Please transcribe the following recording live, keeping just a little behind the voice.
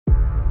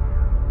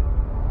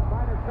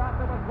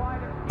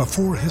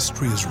Before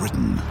history is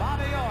written,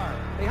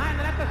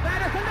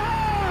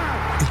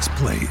 it's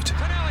played.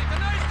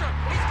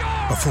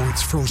 Before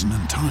it's frozen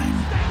in time,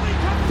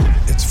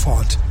 it's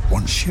fought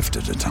one shift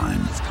at a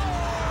time.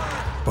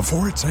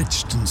 Before it's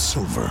etched in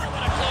silver,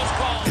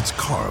 it's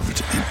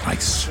carved in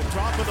ice.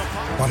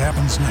 What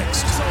happens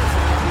next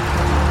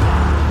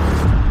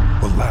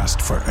will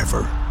last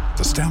forever.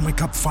 The Stanley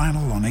Cup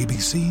Final on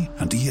ABC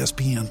and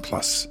ESPN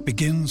Plus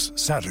begins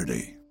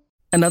Saturday.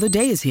 Another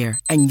day is here,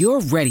 and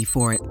you're ready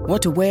for it.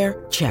 What to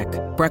wear? Check.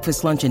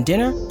 Breakfast, lunch, and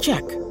dinner?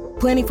 Check.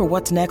 Planning for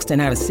what's next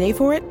and how to save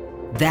for it?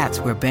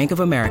 That's where Bank of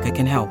America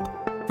can help.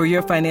 For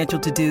your financial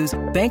to-dos,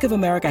 Bank of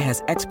America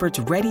has experts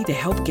ready to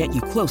help get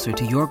you closer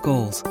to your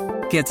goals.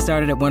 Get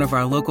started at one of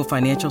our local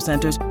financial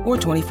centers or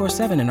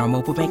 24/7 in our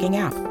mobile banking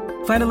app.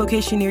 Find a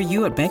location near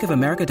you at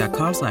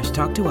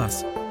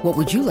bankofamerica.com/talktous. What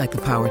would you like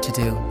the power to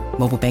do?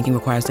 Mobile banking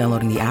requires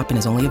downloading the app and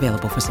is only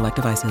available for select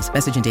devices.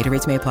 Message and data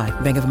rates may apply.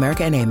 Bank of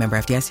America NA, member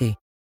FDIC.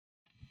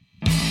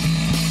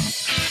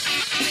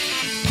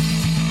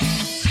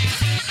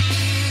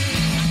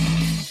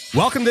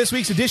 Welcome to this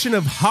week's edition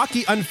of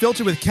Hockey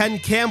Unfiltered with Ken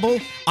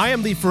Campbell. I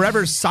am the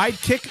forever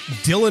sidekick,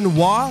 Dylan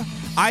Waugh.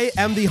 I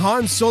am the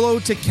Han Solo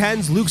to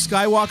Ken's Luke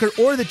Skywalker,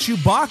 or the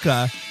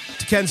Chewbacca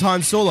to Ken's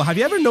Han Solo. Have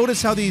you ever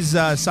noticed how these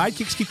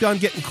sidekicks keep on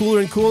getting cooler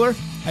and cooler?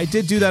 I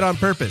did do that on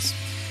purpose.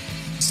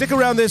 Stick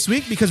around this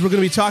week because we're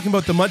going to be talking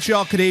about the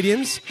Montreal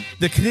Canadiens,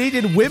 the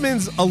Canadian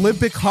Women's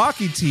Olympic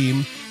Hockey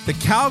Team, the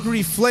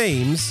Calgary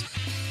Flames,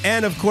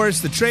 and of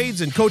course the trades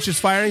and coaches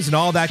firings and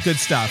all that good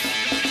stuff.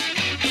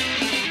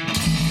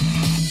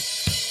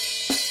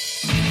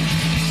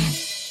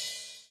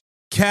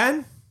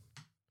 Ken?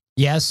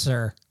 Yes,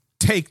 sir.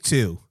 Take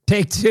two.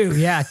 Take two.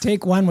 Yeah,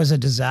 take one was a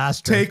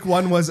disaster. Take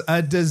one was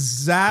a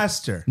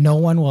disaster. No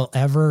one will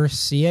ever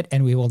see it,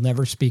 and we will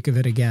never speak of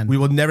it again. We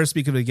will never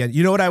speak of it again.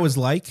 You know what I was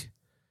like?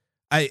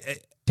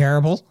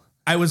 Terrible.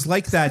 I was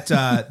like that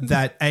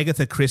that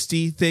Agatha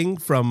Christie thing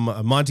from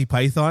Monty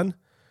Python,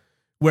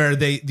 where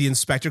the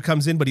inspector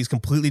comes in, but he's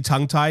completely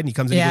tongue-tied, and he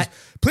comes in and goes,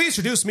 "Please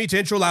introduce me to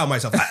intro-allow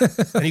myself."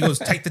 And he goes,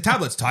 "Take the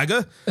tablets,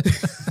 Tiger."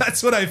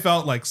 That's what I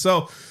felt like.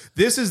 So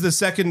this is the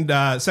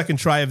second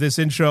try of this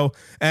intro,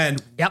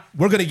 and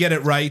we're going to get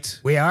it right.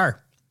 We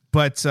are.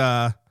 But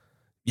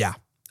yeah,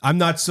 I'm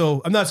not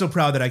so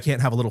proud that I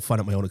can't have a little fun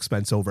at my own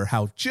expense over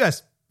how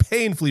just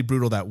painfully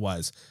brutal that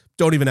was.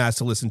 Don't even ask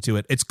to listen to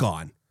it. It's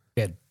gone.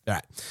 Good.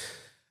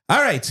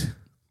 All right.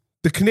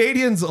 The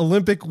Canadians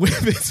Olympic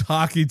Women's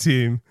Hockey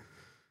Team.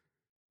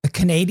 The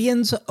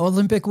Canadians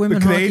Olympic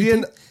Women's Hockey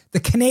Team?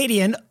 The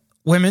Canadian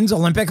Women's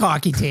Olympic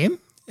Hockey Team.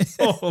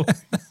 Oh,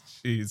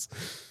 jeez.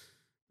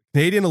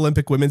 Canadian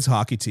Olympic Women's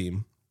Hockey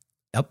Team.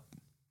 Yep.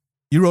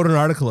 You wrote an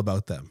article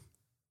about them.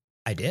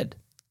 I did.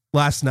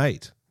 Last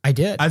night. I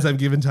did. As I'm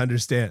given to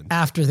understand.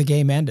 After the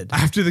game ended.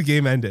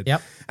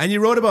 Yep. And you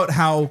wrote about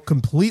how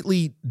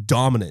completely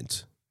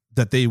dominant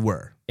that they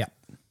were. Yep.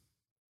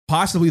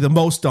 Possibly the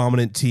most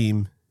dominant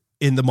team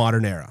in the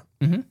modern era.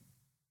 Mm-hmm.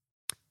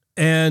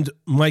 And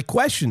my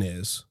question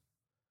is,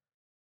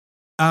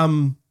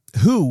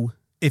 who,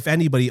 if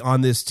anybody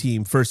on this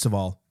team, first of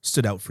all,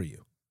 stood out for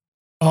you?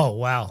 Oh,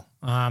 wow.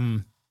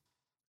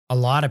 A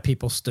lot of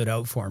people stood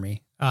out for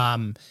me.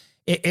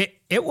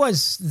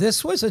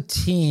 This was a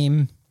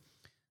team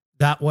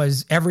that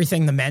was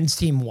everything the men's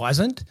team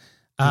wasn't.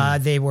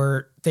 They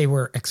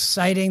were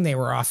exciting. They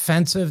were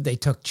offensive. They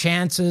took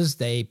chances.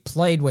 They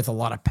played with a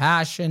lot of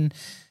passion.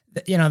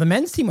 You know, the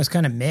men's team was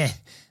kind of meh.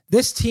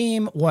 This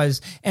team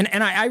was, and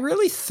I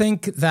really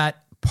think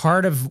that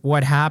part of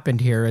what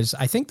happened here is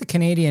I think the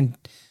Canadian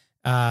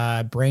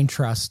Brain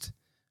Trust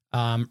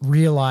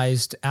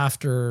realized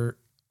after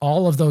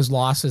all of those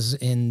losses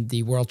in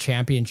the World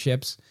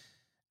Championships,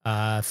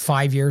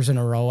 5 years in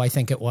a row, I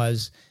think it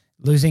was,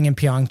 losing in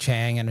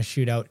Pyeongchang in a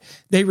shootout,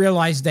 they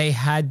realized they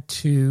had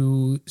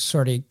to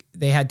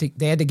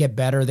get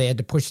better. They had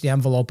to push the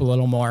envelope a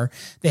little more.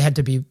 They had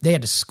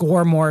to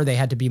score more. They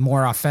had to be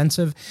more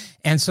offensive.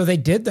 And so they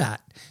did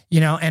that, you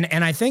know,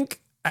 and I think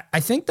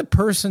the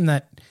person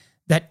that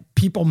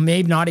people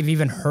may not have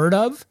even heard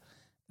of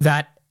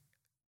that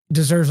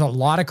deserves a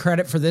lot of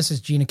credit for this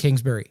is Gina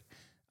Kingsbury.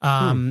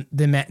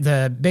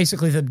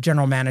 Basically the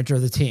general manager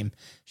of the team.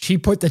 She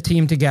put the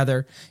team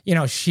together. You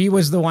know, she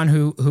was the one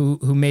who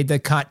made the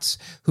cuts,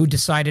 who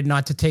decided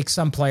not to take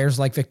some players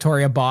like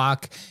Victoria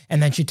Bach,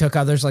 and then she took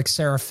others like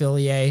Sarah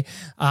Fillier.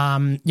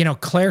 You know,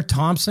 Claire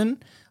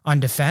Thompson on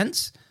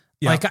defense.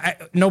 Yeah.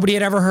 Like nobody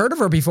had ever heard of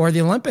her before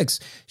the Olympics.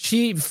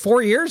 She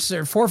 4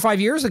 or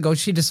 5 years ago,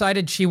 she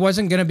decided she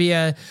wasn't going to be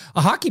a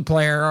hockey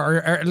player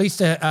or at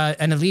least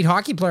an elite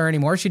hockey player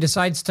anymore. She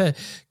decides to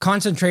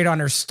concentrate on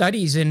her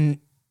studies in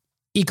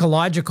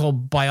ecological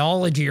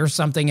biology or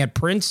something at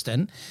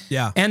Princeton.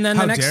 Yeah. And then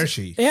how dare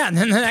she? Yeah. And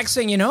then the next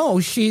thing you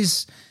know,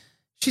 she's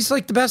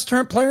like the best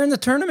player in the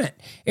tournament.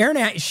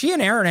 She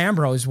and Erin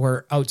Ambrose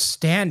were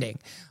outstanding.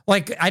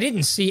 Like I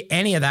didn't see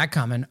any of that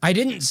coming. I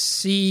didn't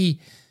see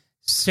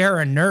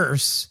Sarah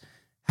Nurse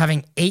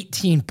having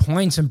 18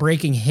 points and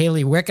breaking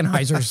Haley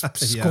Wickenheiser's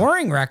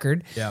scoring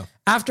record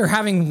after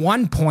having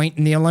 1 point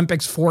in the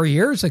Olympics 4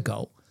 years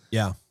ago.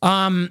 Yeah.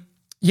 Anne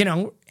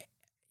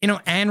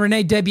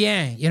Renee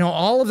Debian,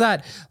 all of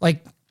that,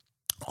 like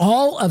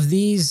all of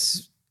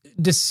these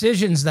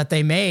decisions that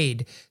they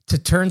made to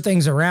turn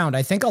things around.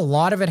 I think a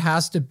lot of it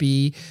has to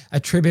be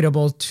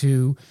attributable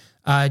to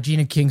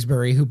Gina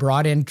Kingsbury, who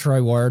brought in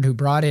Troy Ward, who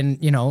brought in,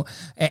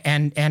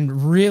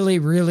 and really,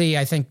 really,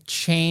 I think,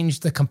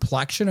 changed the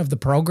complexion of the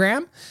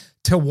program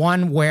to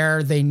one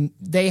where they knew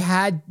they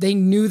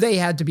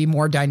had to be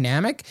more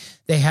dynamic.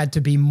 They had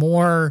to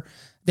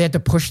to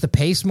push the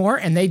pace more,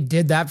 and they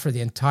did that for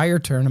the entire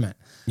tournament.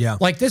 Yeah.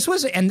 Like this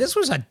was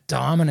a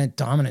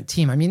dominant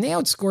team. I mean, they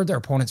outscored their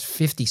opponents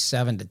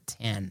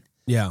 57-10.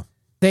 Yeah.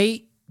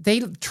 They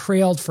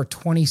trailed for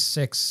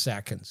 26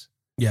 seconds.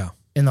 Yeah.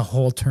 In the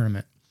whole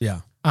tournament.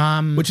 Yeah.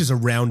 Which is a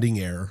rounding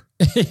error.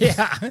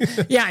 Yeah.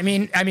 Yeah. I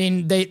mean,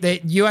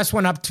 the US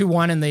went up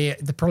 2-1 in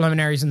the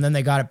preliminaries, and then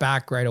they got it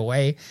back right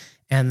away.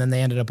 And then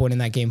they ended up winning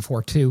that game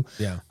 4-2.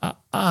 Yeah.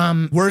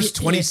 Worst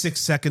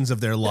 26 seconds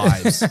of their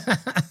lives.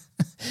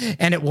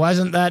 And it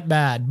wasn't that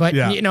bad, but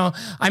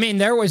I mean,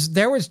 there was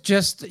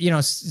just,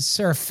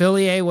 Sarah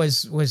Fillier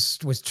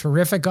was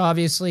terrific.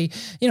 Obviously,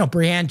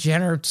 Brianne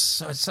Jenner,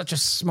 such a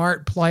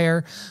smart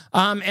player.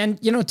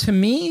 And to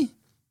me,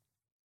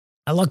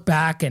 I look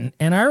back and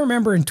I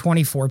remember in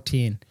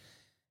 2014,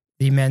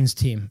 the men's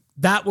team,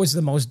 that was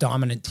the most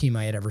dominant team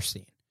I had ever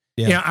seen.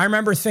 Yeah. I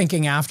remember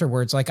thinking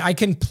afterwards, like I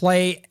can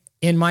play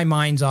in my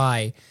mind's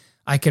eye,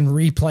 I can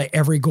replay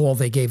every goal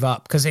they gave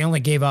up because they only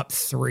gave up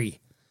 3.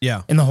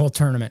 Yeah. In the whole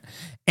tournament.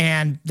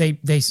 And they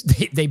got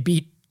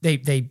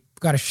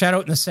a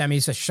shutout in the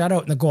semis, a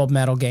shutout in the gold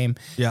medal game.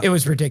 Yeah. It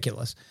was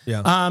ridiculous.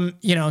 Yeah.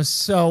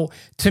 So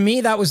to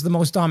me, that was the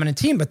most dominant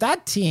team, but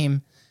that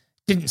team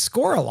didn't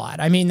score a lot.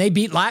 I mean, they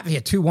beat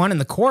Latvia 2-1 in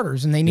the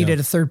quarters, and they needed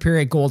a third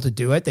period goal to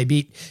do it. They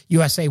beat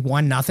USA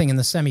 1-0 in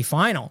the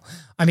semifinal.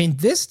 I mean,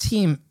 this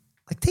team,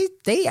 like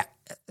they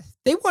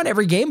won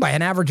every game by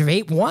an average of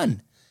 8-1.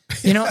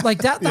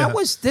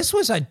 This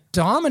was a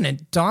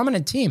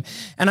dominant team.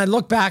 And I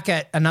look back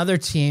at another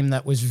team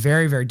that was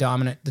very, very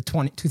dominant, the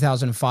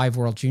 2005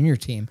 World Junior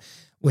team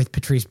with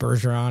Patrice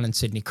Bergeron and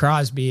Sidney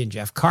Crosby and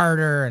Jeff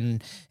Carter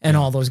and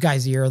all those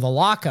guys the year of the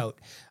lockout.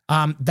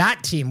 That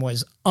team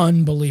was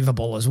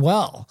unbelievable as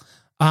well.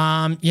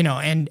 And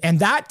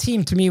that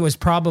team to me was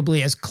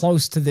probably as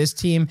close to this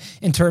team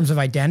in terms of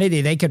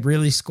identity. They could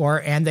really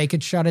score and they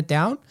could shut it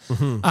down.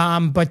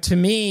 Mm-hmm. But to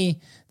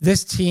me,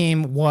 this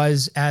team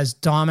was as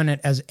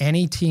dominant as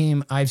any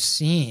team I've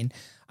seen.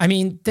 I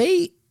mean,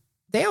 they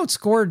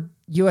outscored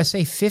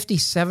USA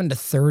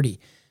 57-30,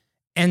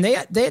 and they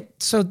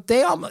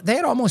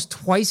had almost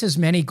twice as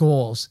many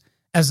goals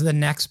as the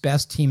next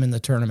best team in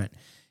the tournament.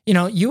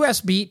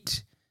 US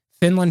beat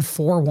Finland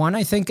 4-1,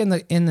 I think, in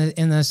the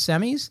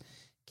semis.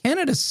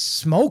 Canada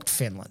smoked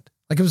Finland.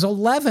 Like it was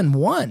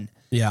 11-1.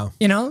 Yeah.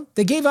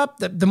 They gave up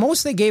the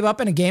most they gave up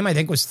in a game, I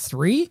think, was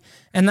 3.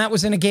 And that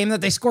was in a game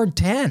that they scored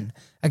 10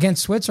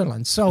 against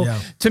Switzerland. So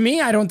to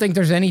me, I don't think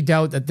there's any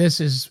doubt that this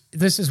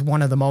is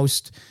one of the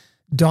most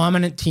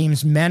dominant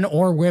teams, men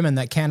or women,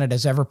 that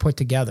Canada's ever put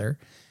together.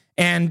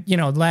 And,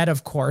 led,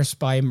 of course,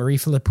 by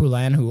Marie-Philippe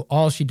Poulin, who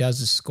all she does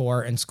is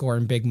score and score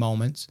in big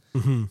moments.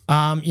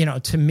 Mm-hmm.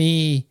 To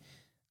me,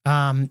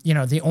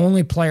 the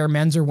only player,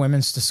 men's or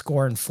women's, to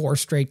score in 4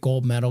 straight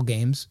gold medal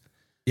games.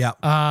 Yeah.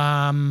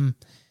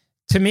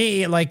 To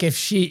me, like if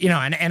she,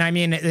 and I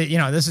mean,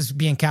 this is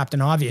being Captain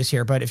Obvious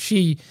here, but if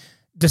she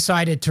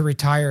decided to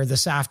retire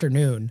this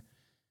afternoon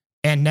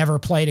and never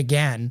played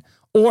again,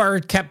 or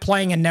kept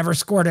playing and never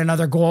scored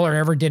another goal or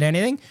ever did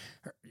anything,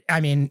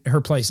 I mean,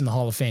 her place in the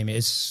Hall of Fame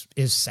is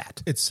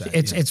set. It's set.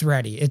 It's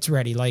ready. It's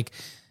ready. Like,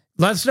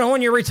 let us know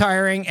when you're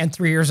retiring, and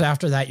 3 years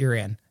after that, you're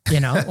in.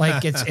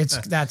 Like it's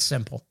that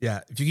simple.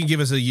 Yeah. If you can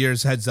give us a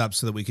year's heads up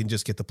so that we can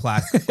just get the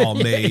plaque all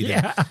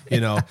made.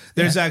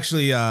 There's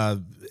actually,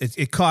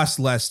 it costs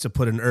less to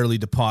put an early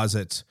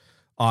deposit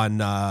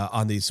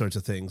on these sorts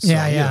of things.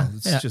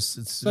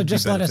 So,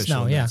 just let us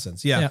know. Yeah.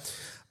 Sense. Yeah.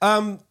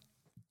 The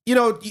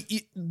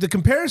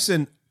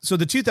comparison. So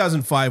the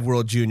 2005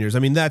 World Juniors, I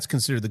mean, that's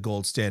considered the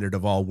gold standard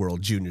of all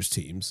World Juniors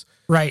teams.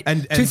 Right.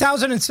 And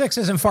 2006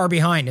 isn't far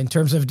behind in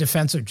terms of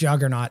defensive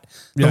juggernaut.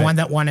 The one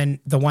that won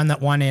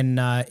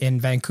in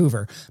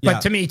Vancouver.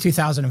 But to me,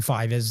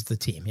 2005 is the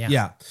team. Yeah.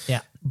 Yeah.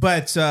 Yeah.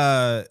 But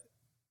the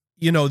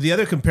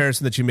other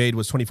comparison that you made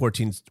was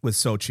 2014 with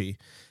Sochi.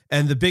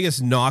 And the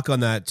biggest knock on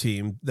that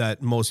team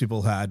that most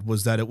people had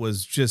was that it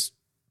was just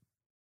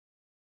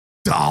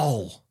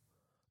dull.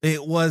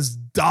 It was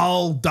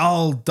dull.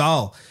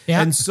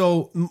 Yeah. And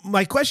so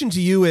my question to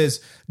you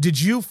is,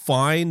 did you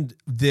find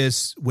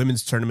this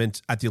women's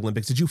tournament at the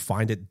Olympics, did you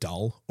find it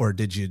dull, or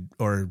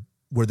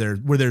were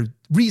there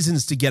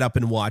reasons to get up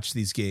and watch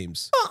these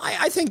games? Well,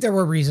 I think there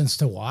were reasons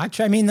to watch.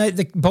 I mean,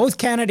 both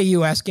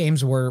Canada-US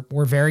games were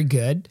very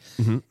good.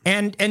 Mm-hmm.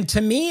 And to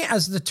me,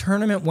 as the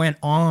tournament went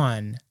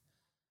on,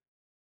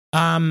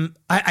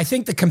 I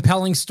think the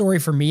compelling story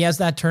for me as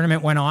that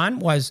tournament went on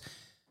was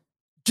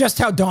just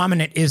how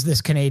dominant is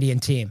this Canadian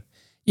team.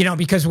 You know,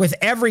 because with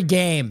every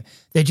game,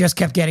 they just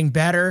kept getting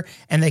better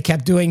and they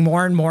kept doing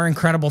more and more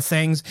incredible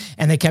things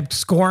and they kept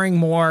scoring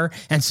more.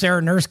 And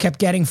Sarah Nurse kept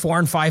getting 4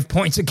 and 5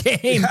 points a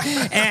game.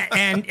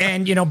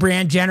 and you know,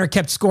 Brianne Jenner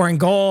kept scoring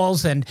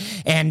goals and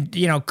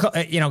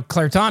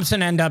Claire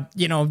Thompson ended up,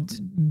 you know,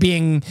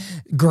 being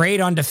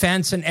great on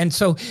defense. And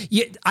so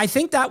I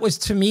think that was,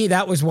 to me,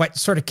 that was what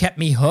sort of kept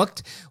me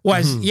hooked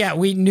was,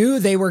 we knew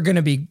they were going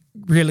to be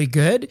really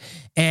good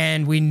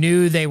and we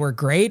knew they were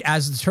great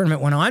as the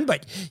tournament went on,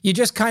 but you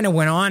just kind of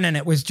went on and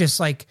it was just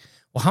like,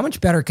 well, how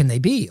much better can they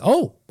be?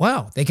 Oh,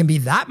 wow, they can be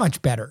that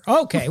much better.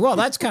 Okay, well,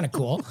 that's kind of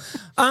cool.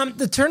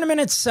 The tournament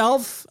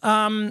itself,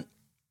 I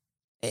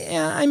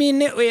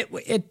mean,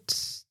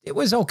 it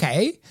was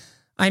okay.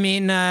 I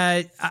mean,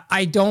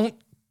 I don't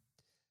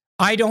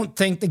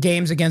think the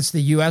games against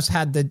the U.S.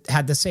 had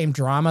the same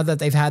drama that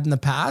they've had in the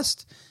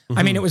past.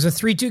 I mean, it was a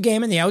 3-2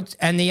 game in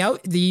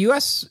the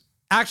U.S.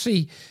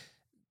 actually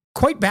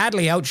quite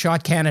badly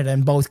outshot Canada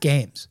in both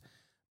games.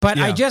 But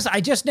I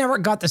just never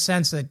got the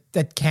sense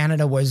that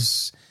Canada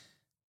was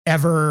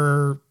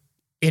ever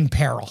in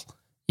peril,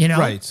 you know?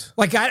 Right.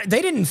 Like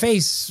they didn't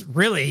face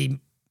really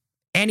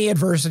any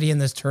adversity in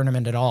this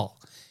tournament at all.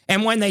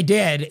 And when they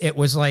did, it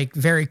was like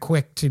very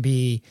quick to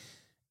be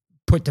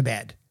put to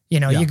bed. You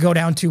know, you go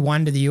down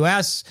 2-1 to the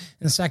U.S.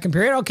 in the second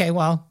period. Okay,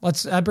 well,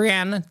 let's,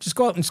 Brianne, just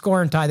go out and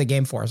score and tie the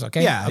game for us,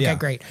 okay? Yeah, okay,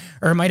 great.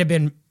 Or it might have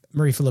been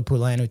Marie-Philippe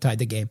Poulin who tied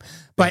the game.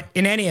 But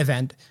in any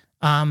event,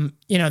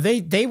 you know,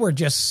 they were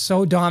just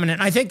so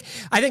dominant. I think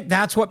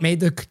that's what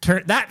made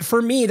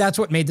for me, that's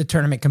what made the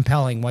tournament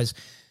compelling was,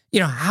 you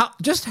know,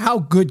 how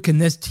good can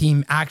this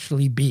team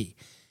actually be?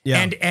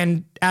 Yeah.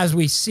 And as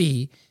we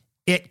see,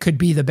 it could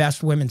be the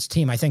best women's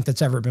team I think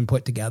that's ever been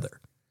put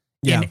together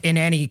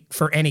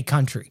for any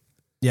country.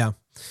 Yeah.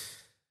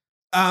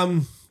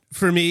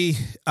 For me,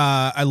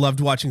 I loved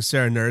watching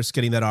Sarah Nurse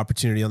getting that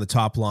opportunity on the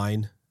top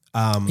line.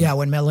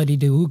 When Melody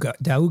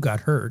Daou got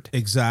hurt.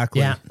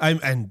 Exactly. Yeah.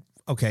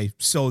 Okay,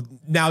 so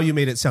now you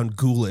made it sound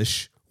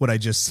ghoulish, what I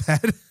just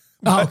said.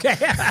 Okay.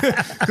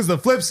 Because the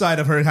flip side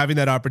of her having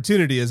that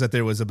opportunity is that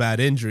there was a bad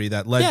injury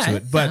that led to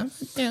it. But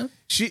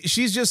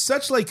she's just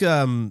such like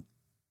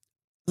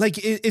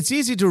it's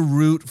easy to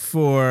root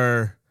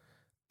for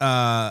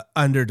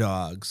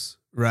underdogs,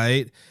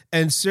 right?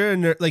 And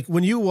Sarah, like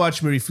when you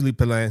watch Marie-Philippe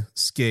Poulin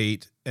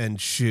skate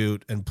and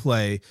shoot and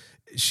play,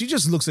 she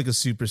just looks like a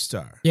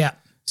superstar. Yeah.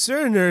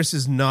 Sarah Nurse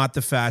is not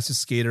the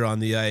fastest skater on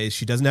the ice.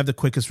 She doesn't have the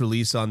quickest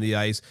release on the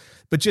ice,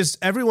 but just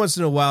every once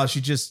in a while,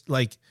 she just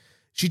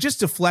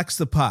deflects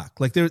the puck.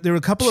 Like there were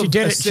a couple of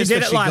assists she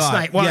did it last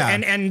night. Well, yeah.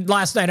 and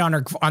last night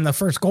on the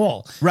first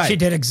goal, right. She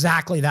did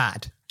exactly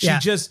that.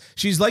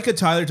 She's like a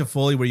Tyler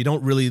Toffoli where you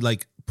don't really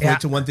like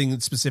point to one thing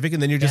specific,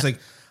 and then you're just like,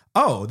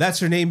 oh, that's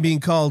her name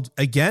being called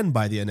again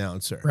by the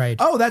announcer. Right.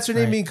 Oh, that's her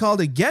name being called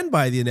again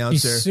by the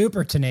announcer. She's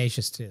super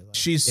tenacious too.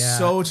 She's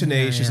so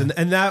tenacious. Yeah.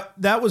 And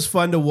that was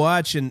fun to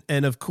watch. And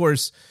of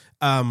course,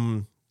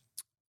 there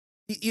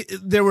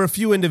were a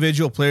few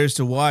individual players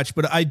to watch,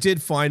 but I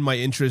did find my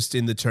interest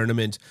in the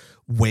tournament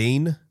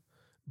wane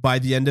by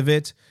the end of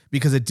it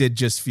because it did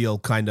just feel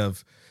kind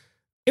of...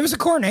 It was a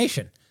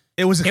coronation.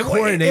 It was a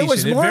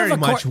coronation. It very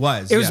much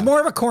was. It was more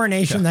of a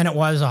coronation than it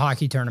was a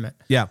hockey tournament.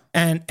 Yeah.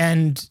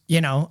 And you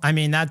know, I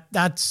mean,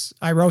 that's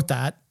I wrote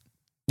that.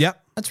 Yeah.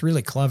 That's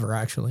really clever,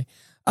 actually.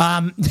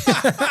 But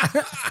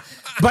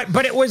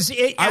it was...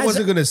 I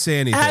wasn't going to say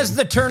anything. As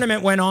the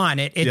tournament went on,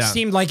 it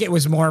seemed like it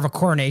was more of a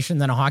coronation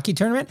than a hockey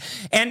tournament.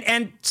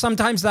 And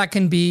sometimes that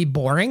can be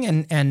boring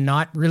and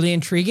not really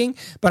intriguing.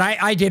 But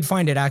I did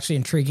find it actually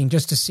intriguing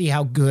just to see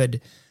how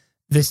good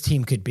this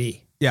team could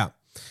be. Yeah.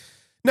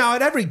 Now,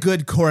 at every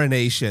good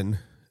coronation,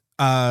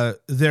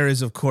 there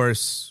is, of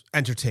course,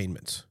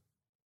 entertainment,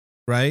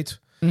 right?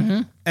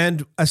 Mm-hmm.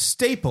 And a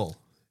staple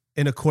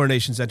in a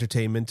coronation's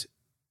entertainment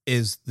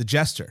is the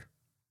jester,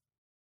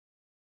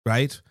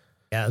 right?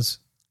 Yes.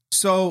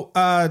 So,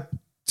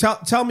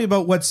 tell me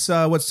about what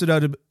stood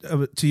out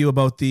to you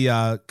about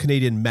the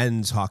Canadian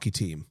men's hockey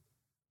team.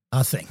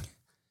 Nothing.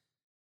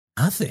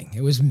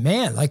 It was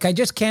like I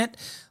just can't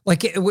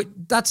like it.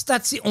 That's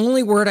the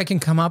only word I can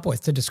come up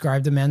with to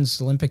describe the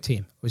men's Olympic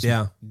team. It was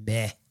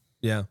meh.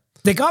 Yeah.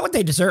 They got what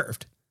they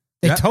deserved.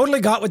 They totally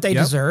got what they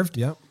deserved.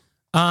 Yep.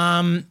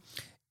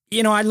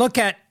 You know, I look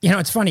at, you know,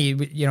 it's funny,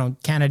 you know,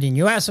 Canada and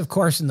US, of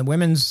course, in the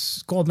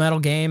women's gold medal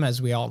game,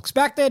 as we all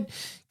expected.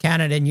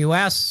 Canada and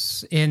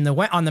US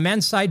on the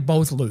men's side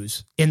both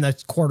lose in the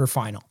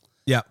quarterfinal.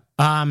 Yeah.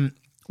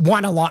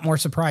 One a lot more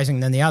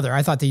surprising than the other.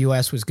 I thought the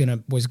US was gonna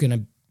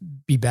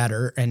be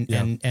better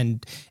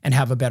and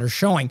have a better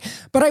showing.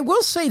 But I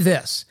will say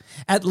this,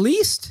 at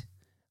least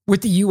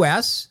with the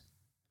US,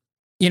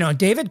 you know,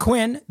 David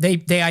Quinn,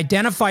 they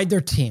identified their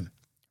team,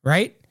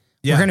 right?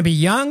 Yeah. We're going to be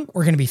young.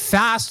 We're going to be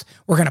fast.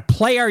 We're going to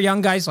play our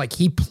young guys like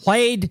he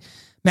played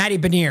Matty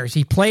Beniers.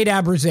 He played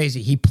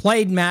Abruzzese. He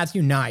played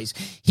Matthew Nyes.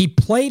 He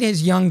played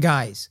his young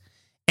guys.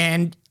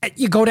 And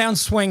you go down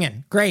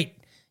swinging. Great.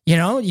 You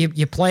know,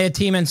 you play a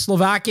team in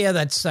Slovakia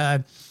that's,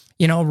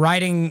 you know,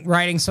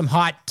 riding some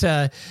hot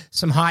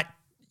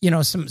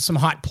some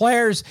hot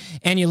players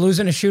and you lose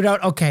in a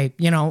shootout. Okay.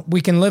 We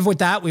can live with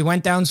that. We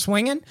went down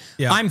swinging.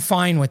 Yeah. I'm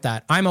fine with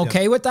that. I'm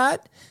okay with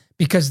that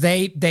because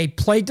they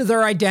played to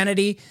their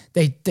identity.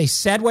 They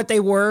said what they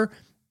were.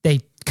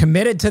 They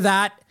committed to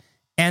that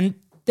and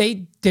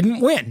they didn't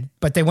win,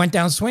 but they went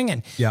down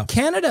swinging. Yeah.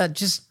 Canada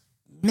just,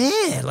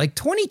 man, like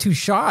 22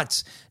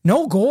 shots,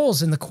 no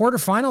goals in the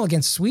quarterfinal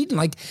against Sweden.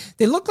 Like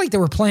they looked like they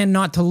were playing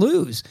not to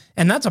lose.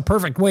 And that's a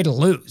perfect way to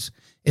lose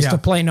is to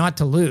play not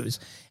to lose.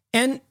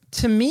 And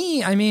to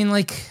me, I mean,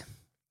 like,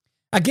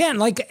 again,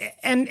 like,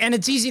 and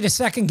it's easy to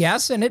second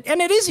guess and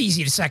it is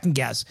easy to second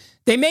guess.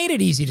 They made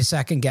it easy to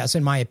second guess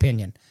in my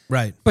opinion.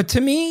 Right. But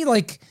to me,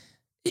 like,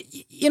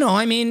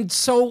 I mean,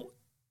 so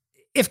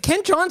if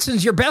Kent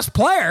Johnson's your best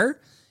player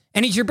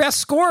and he's your best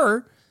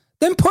scorer,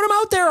 then put him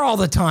out there all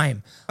the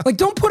time. Like,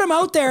 don't put him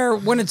out there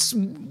when it's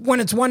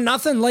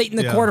 1-0 late in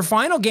the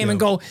quarterfinal game and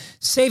go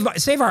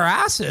save our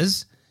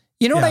asses.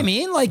 You know what I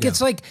mean? Like,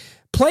 it's like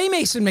play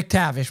Mason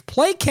McTavish,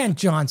 play Kent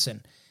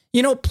Johnson.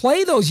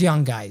 Play those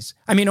young guys.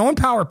 I mean, Owen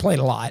Power played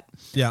a lot.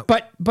 Yeah.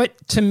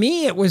 But to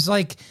me, it was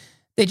like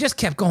they just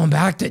kept going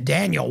back to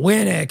Daniel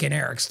Winnick and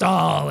Eric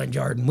Stahl and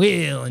Jordan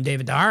Wheel and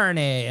David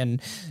Darnay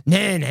and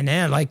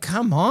like,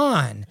 come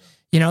on.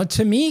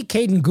 To me,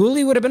 Caden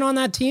Gooley would have been on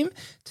that team.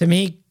 To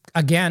me,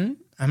 again,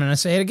 I'm going to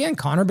say it again,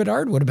 Connor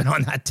Bedard would have been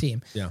on that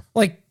team. Yeah.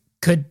 Like,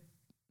 could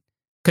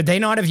they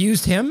not have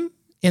used him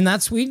in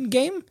that Sweden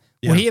game?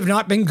 Yeah. Would he have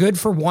not been good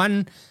for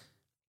one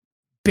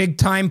big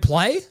time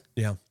play?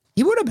 Yeah.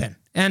 He would have been.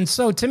 And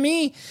so to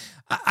me,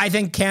 I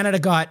think Canada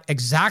got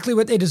exactly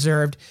what they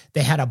deserved.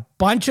 They had a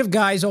bunch of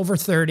guys over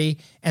 30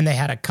 and they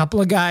had a couple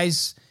of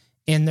guys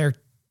in their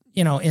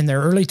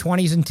early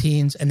 20s and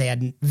teens and they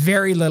had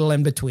very little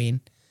in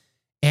between.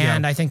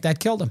 And I think that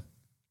killed them.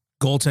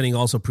 Goaltending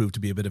also proved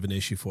to be a bit of an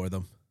issue for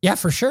them. Yeah,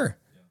 for sure.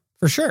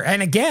 For sure.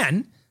 And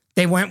again,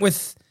 they went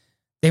with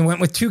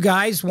two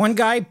guys, one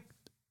guy.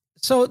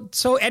 So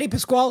Eddie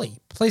Pasquale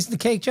plays in the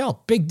KHL.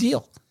 Big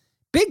deal.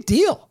 Big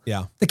deal.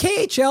 Yeah. The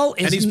KHL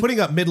is... And he's putting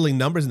up middling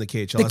numbers in the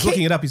KHL. I was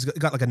looking it up. He's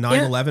got like a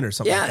 9-11 or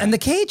something like that. And the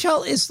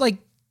KHL is like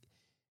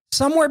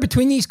somewhere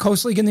between the East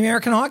Coast League and the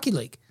American Hockey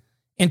League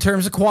in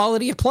terms of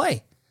quality of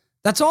play.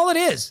 That's all it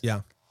is.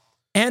 Yeah.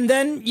 And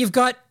then you've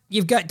got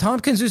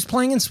Tompkins who's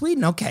playing in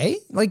Sweden. Okay.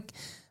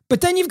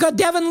 But then you've got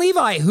Devin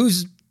Levi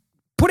who's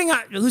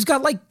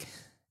got like...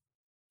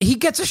 He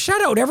gets a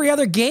shutout every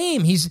other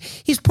game.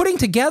 He's putting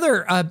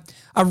together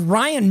a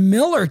Ryan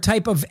Miller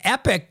type of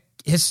epic,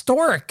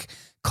 historic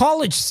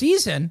college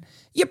season.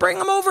 You bring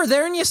him over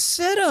there and you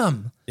sit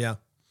him. Yeah.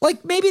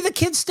 Like maybe the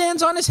kid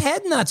stands on his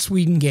head in that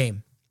Sweden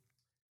game.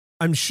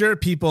 I'm sure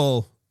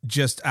people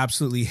just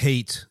absolutely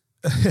hate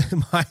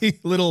my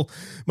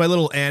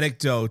little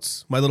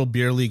anecdotes, my little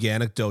beer league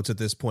anecdotes at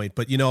this point.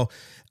 But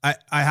I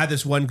had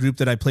this one group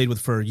that I played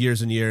with for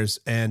years and years,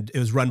 and it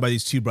was run by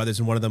these two brothers,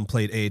 and one of them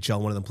played AHL,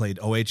 one of them played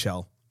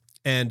OHL.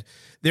 And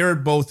they were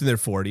both in their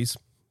 40s,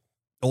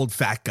 old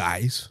fat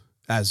guys,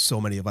 as so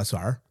many of us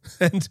are.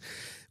 And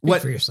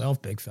Speak for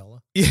yourself, big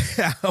fella.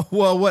 Yeah.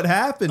 Well, what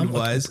happened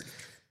was,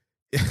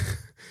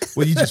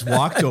 well, you just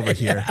walked over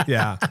here.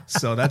 Yeah.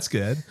 So that's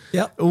good.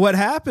 Yep. What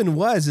happened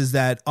is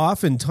that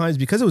oftentimes,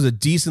 because it was a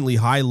decently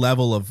high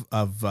level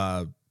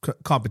of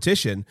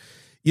competition,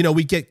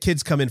 we get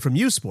kids come in from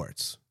U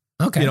Sports.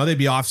 Okay. They'd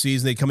be off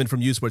season. They'd come in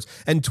from U Sports.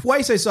 And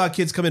twice I saw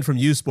kids come in from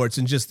U Sports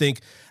and just think,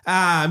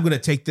 I'm going to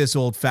take this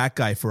old fat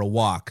guy for a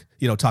walk,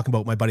 talking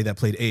about my buddy that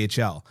played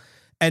AHL.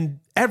 And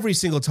every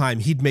single time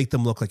he'd make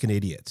them look like an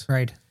idiot.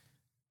 Right.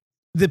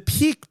 The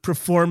peak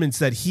performance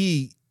that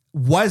he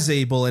was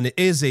able and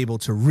is able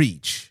to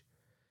reach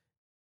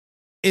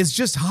is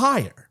just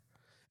higher.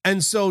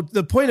 And so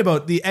the point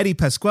about the Eddie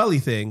Pasquale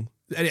thing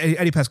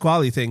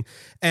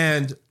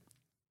and,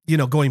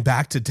 going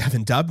back to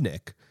Devin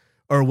Dubnyk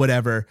or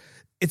whatever,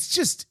 it's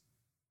just,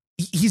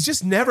 he's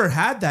just never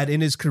had that in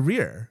his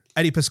career.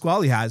 Eddie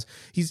Pasquale has.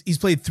 He's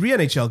played 3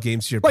 NHL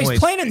games to your point. He's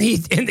playing in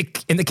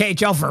the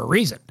KHL for a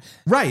reason.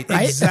 Right?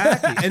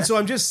 Exactly. And so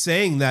I'm just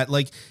saying that,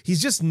 like, he's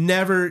just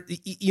never,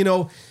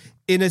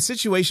 in a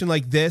situation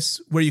like this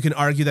where you can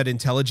argue that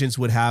intelligence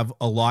would have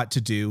a lot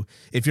to do,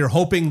 if you're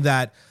hoping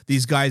that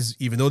these guys,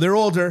 even though they're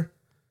older,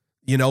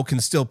 can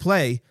still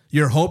play,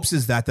 your hopes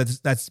is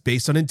that's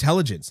based on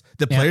intelligence.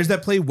 The players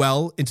that play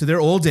well into their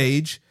old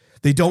age,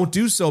 they don't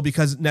do so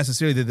because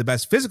necessarily they're the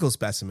best physical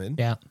specimen.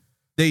 Yeah.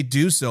 They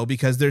do so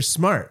because they're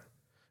smart,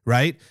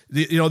 right?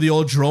 The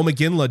old Jerome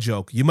McGinley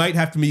joke. You might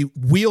have to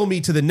wheel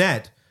me to the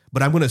net,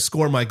 but I'm going to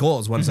score my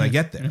goals once I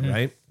get there,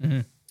 right?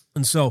 Mm-hmm.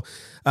 And so,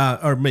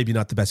 or maybe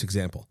not the best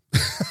example.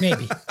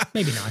 maybe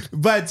not.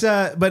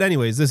 But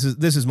anyways, this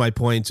is my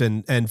point.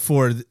 And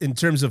in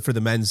terms of for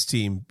the men's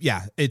team,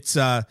 yeah, it's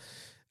I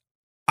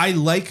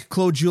like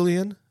Claude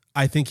Julien.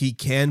 I think he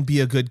can be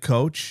a good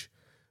coach,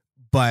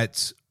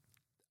 but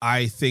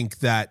I think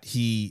that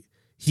he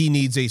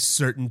needs a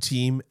certain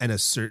team and a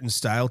certain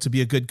style to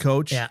be a good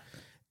coach. Yeah.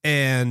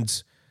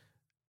 And,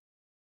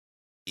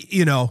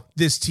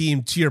 this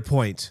team, to your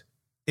point,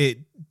 it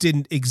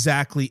didn't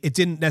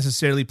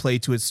necessarily play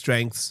to its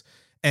strengths.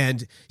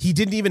 And he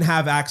didn't even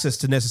have access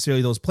to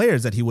necessarily those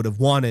players that he would have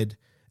wanted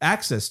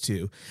access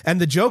to. And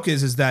the joke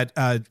is that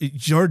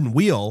Jordan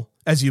Wheel,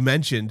 as you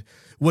mentioned,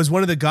 was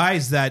one of the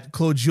guys that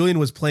Claude Julien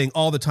was playing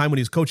all the time when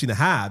he was coaching the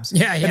Habs.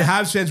 Yeah. And the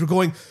Habs fans were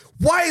going,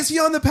 why is he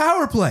on the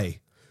power play?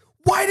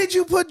 Why did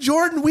you put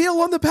Jordan Wheel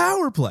on the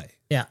power play?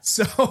 Yeah.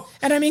 So,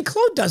 and I mean,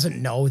 Claude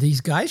doesn't know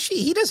these guys.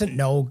 He doesn't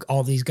know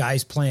all these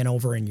guys playing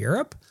over in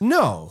Europe.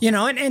 no.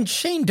 And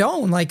Shane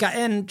Doan,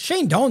 and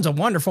Shane Doan's a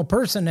wonderful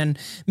person and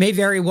may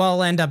very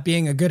well end up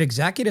being a good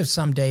executive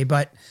someday.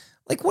 But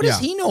what does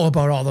he know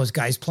about all those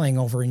guys playing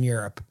over in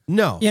Europe?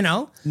 No.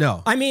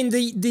 No. I mean,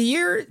 the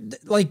year,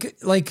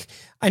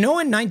 I know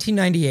in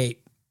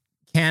 1998,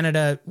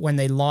 Canada, when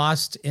they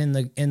lost in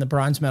the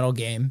bronze medal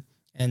game,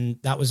 and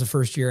that was the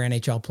first year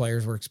NHL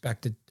players were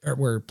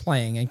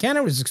playing, and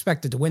Canada was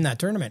expected to win that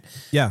tournament.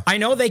 Yeah. I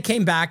know they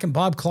came back, and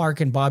Bob Clark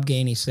and Bob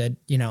Gainey said,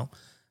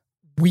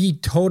 we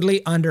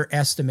totally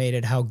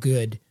underestimated how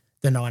good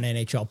the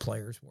non-NHL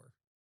players were.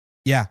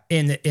 Yeah.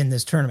 In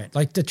this tournament.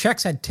 The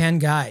Czechs had 10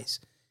 guys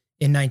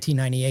in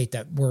 1998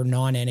 that were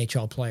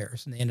non-NHL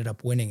players, and they ended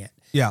up winning it.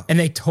 Yeah. And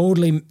they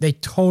totally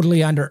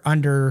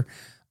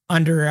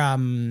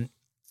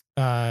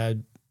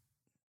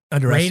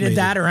rated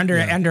that or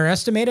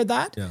underestimated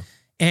that. Yeah.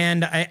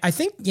 And I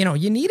think,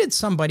 you needed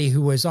somebody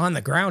who was on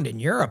the ground in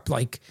Europe,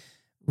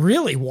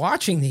 really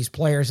watching these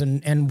players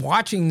and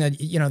watching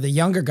the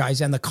younger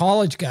guys and the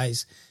college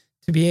guys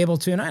to be able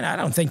to, and I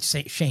don't think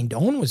Shane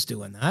Doan was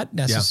doing that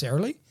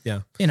necessarily.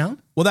 Yeah.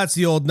 Well, that's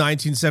the old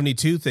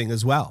 1972 thing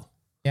as well.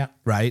 Yeah.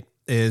 Right?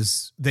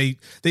 Is they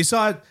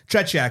saw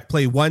Tretiak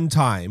play one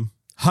time,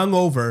 hung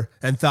over,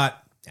 and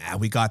thought,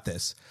 we got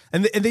this.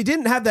 And they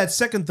didn't have that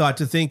second thought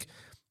to think,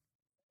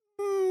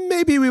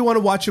 maybe we want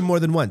to watch him more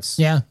than once.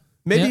 Yeah.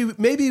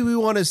 Maybe we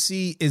want to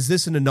see, is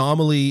this an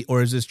anomaly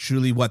or is this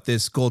truly what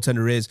this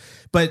goaltender is?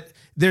 But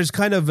there's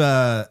kind of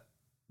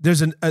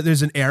there's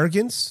an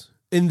arrogance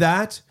in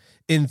that,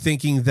 in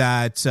thinking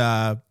that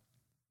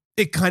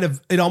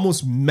it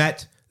almost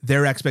met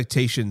their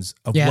expectations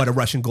of what a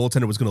Russian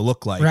goaltender was going to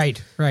look like.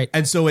 Right.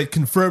 And so it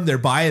confirmed their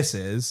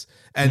biases.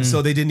 And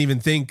so they didn't even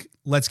think,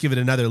 let's give it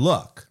another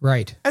look.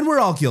 Right. And we're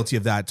all guilty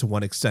of that to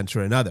one extent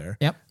or another.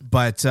 Yep.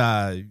 But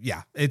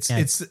it's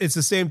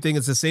the same thing.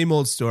 It's the same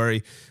old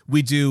story.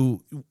 The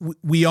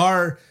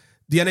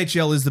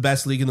NHL is the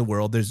best league in the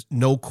world. There's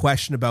no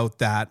question about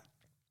that.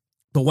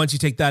 But once you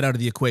take that out of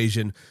the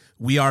equation,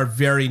 we are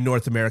very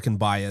North American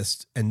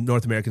biased and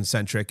North American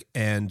centric.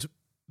 And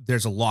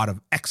there's a lot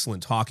of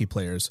excellent hockey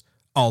players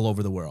all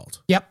over the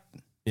world. Yep.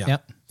 Yeah.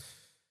 Yep.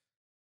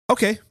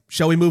 Okay.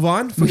 Shall we move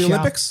on from the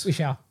Olympics?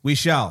 We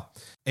shall.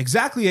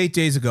 Exactly 8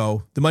 days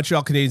ago, the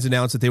Montreal Canadiens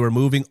announced that they were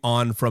moving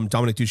on from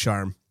Dominic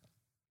Ducharme.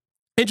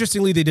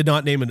 Interestingly, they did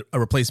not name a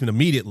replacement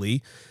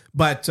immediately,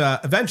 but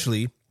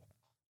eventually,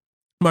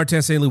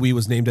 Martin St. Louis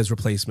was named as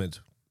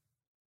replacement.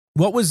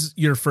 What was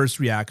your first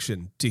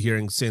reaction to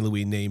hearing St.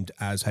 Louis named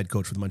as head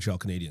coach for the Montreal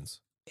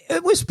Canadiens?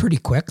 It was pretty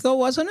quick, though,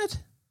 wasn't it?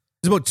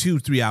 It was about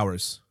 2-3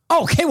 hours.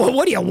 Okay, well,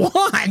 what do you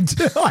want?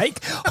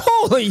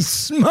 Holy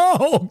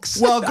smokes!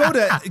 Well,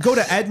 go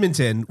to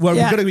Edmonton. Well,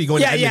 we're going to be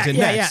going to Edmonton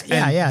next.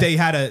 Yeah. They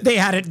had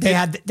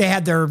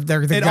their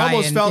It guy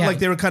almost felt like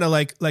they were kind of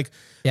like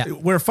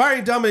we're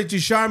firing Dominic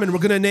Ducharme and we're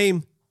going to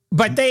name.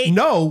 But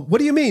no. What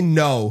do you mean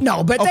no?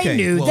 No, but okay,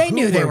 they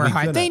knew they were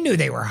hiring. They knew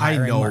they were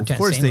hiring. I know, Martin of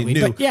course St. they Louis,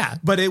 knew.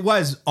 But it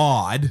was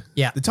odd.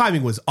 Yeah, the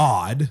timing was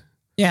odd.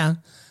 Yeah,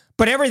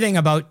 but everything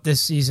about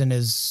this season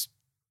is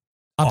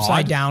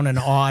upside down and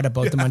odd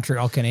about the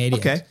Montreal Canadiens.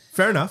 Okay,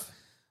 fair enough.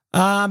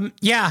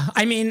 Yeah,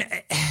 I mean,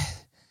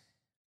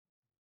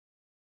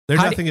 they're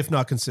nothing if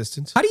not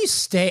consistent. How do you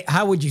stay?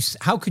 How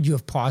could you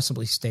have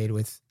possibly stayed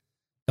with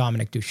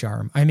Dominic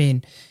Ducharme? I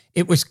mean,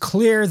 it was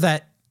clear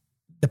that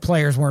the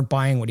players weren't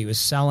buying what he was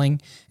selling,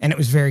 and it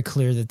was very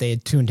clear that they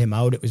had tuned him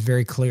out. It was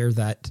very clear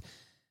that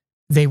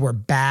they were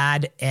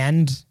bad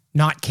and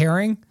not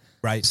caring.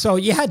 Right. So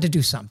you had to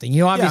do something.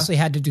 You obviously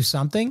had to do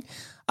something.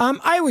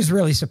 I was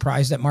really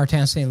surprised at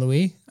Martin St.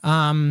 Louis.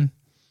 You're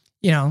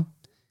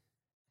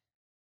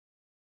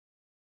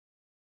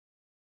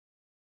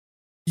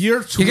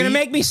going to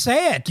make me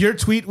say it. Your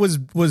tweet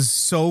was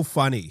so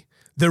funny.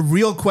 The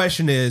real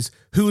question is,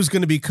 who's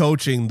going to be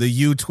coaching the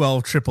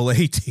U12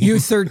 AAA team?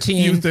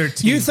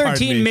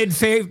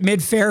 U13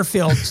 mid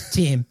Fairfield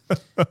team.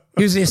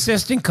 He was the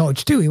assistant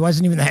coach too. He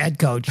wasn't even the head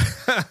coach.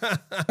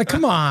 But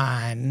come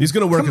on. He's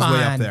going to work his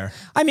way up there.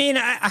 I mean,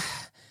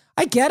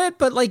 I get it,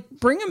 but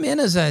bring him in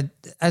as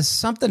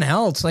something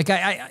else.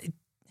 I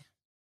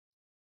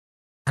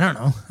don't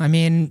know. I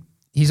mean,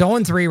 he's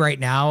 0-3 right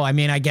now. I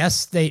mean, I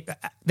guess they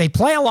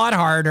play a lot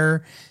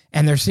harder,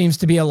 and there seems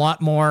to be a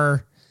lot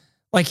more.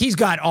 He's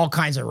got all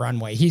kinds of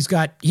runway. He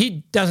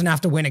doesn't have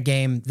to win a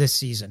game this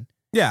season.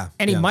 Yeah.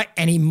 And he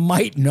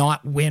might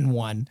not win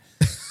one.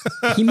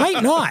 He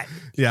might not.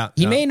 Yeah.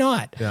 He may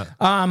not. Yeah.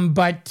 I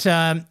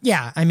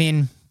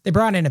mean, they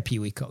brought in a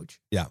Pee-wee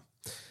coach. Yeah.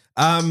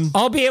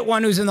 Albeit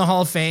one who's in the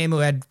Hall of Fame, who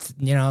had,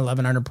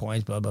 1,100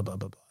 points, blah, blah, blah,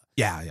 blah, blah.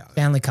 Yeah.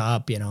 Stanley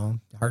Cup,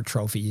 Hart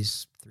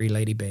trophies, 3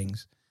 Lady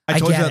Bings. I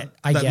told get you it.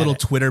 that little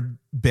Twitter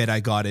bit I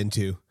got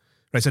into.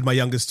 I said my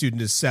youngest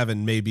student is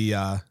 7. Maybe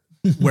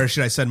where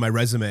should I send my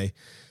resume?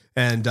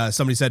 And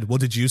somebody said, well,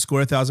 did you score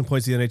 1,000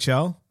 points in the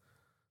NHL?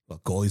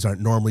 Well, goalies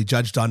aren't normally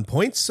judged on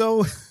points,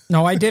 so...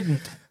 No, I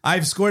didn't.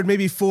 I've scored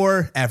maybe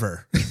 4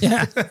 ever.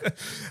 Yeah.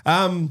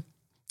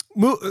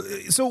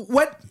 So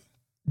what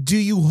do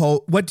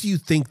you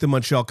think the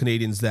Montreal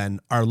Canadiens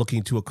then are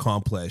looking to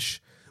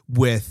accomplish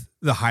with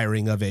the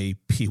hiring of a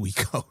Pee-wee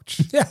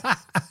coach?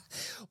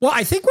 Well,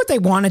 I think what they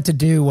wanted to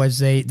do was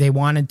they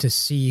wanted to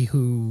see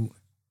who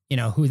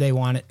they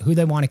want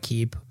to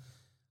keep,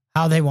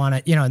 how they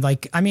want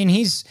to,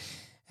 he's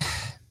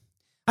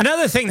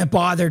another thing that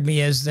bothered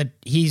me is that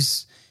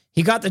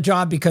he got the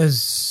job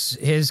because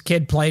his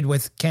kid played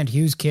with Kent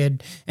Hughes'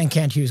 kid, and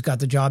Kent Hughes got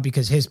the job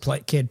because his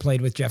kid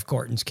played with Jeff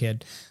Gorton's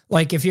kid.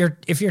 Like if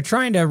you're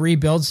trying to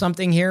rebuild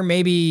something here,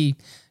 maybe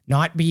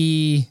not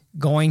be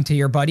going to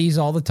your buddies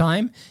all the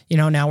time.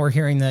 Now we're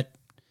hearing that,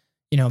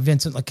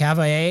 Vincent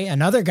Lecavalier,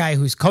 another guy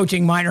who's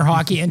coaching minor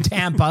hockey in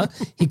Tampa,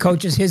 he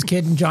coaches his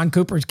kid and John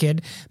Cooper's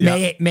kid,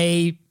 may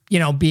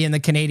be in the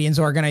Canadiens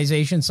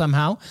organization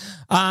somehow.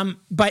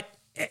 But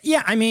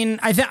yeah,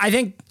 I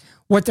think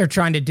what they're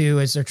trying to do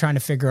is they're trying to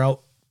figure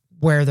out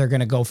where they're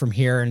going to go from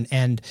here.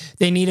 And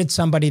they needed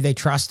somebody they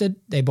trusted.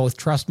 They both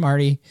trust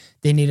Marty.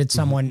 They needed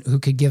someone who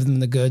could give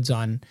them the goods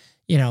on,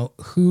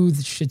 who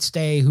should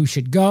stay, who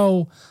should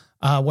go,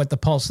 what the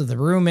pulse of the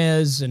room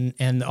is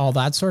and all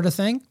that sort of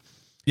thing.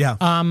 Yeah.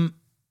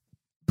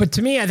 But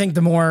to me, I think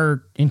the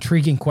more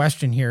intriguing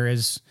question here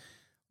is,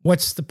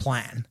 what's the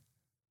plan?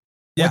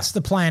 Yeah. What's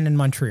the plan in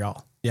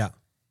Montreal? Yeah.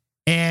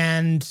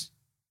 And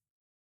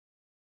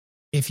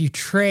if you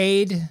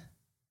trade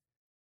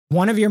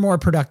one of your more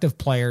productive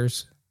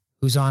players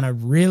who's on a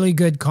really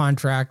good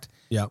contract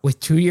with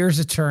 2 years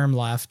of term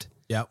left,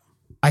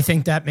 I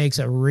think that makes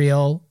a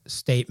real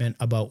statement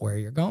about where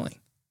you're going.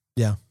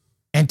 Yeah.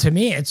 And to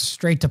me, it's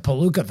straight to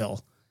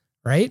Palookaville.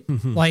 Right?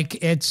 Mm-hmm. Like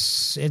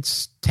it's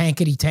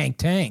tankety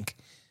tank.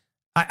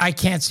 I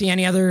can't see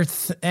any other,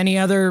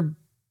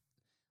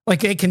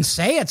 like they can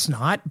say it's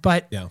not,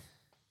 but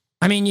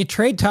you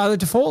trade Tyler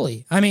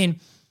Toffoli.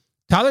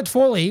 Tyler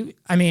Toffoli,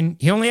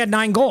 he only had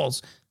 9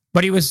 goals,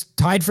 but he was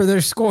tied for their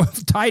score,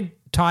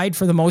 tied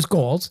for the most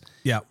goals.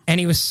 Yeah.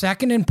 And he was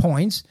second in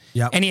points.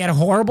 Yeah. And he had a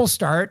horrible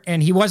start,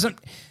 and he wasn't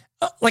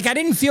I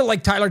didn't feel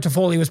like Tyler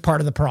Toffoli was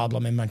part of the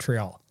problem in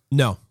Montreal.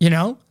 No.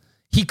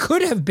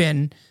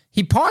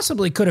 He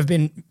possibly could have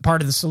been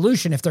part of the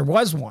solution if there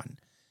was one.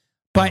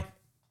 But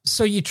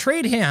so you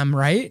trade him,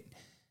 right?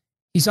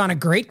 He's on a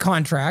great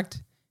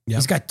contract. Yep.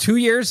 He's got 2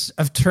 years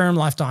of term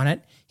left on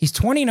it. He's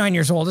 29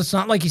 years old. It's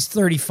not like he's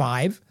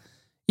 35,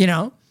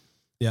 Yeah.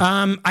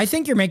 I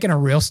think you're making a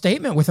real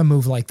statement with a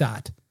move like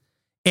that.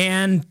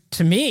 And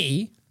to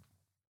me,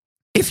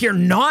 if you're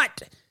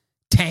not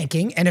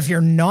tanking and if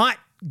you're not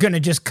going to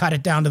just cut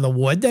it down to the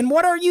wood, then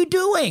what are you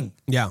doing?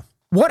 Yeah.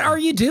 What are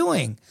you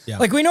doing? Yeah.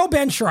 Like, we know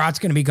Ben Sherratt's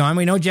going to be gone.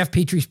 We know Jeff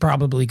Petry's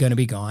probably going to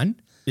be gone.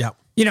 Yeah.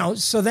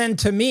 So then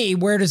to me,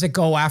 where does it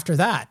go after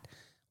that?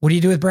 What do you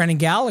do with Brendan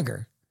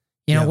Gallagher?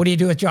 What do you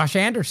do with Josh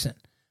Anderson?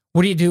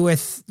 What do you do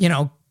with,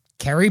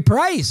 Carey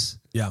Price?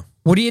 Yeah.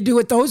 What do you do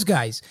with those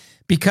guys?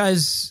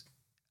 Because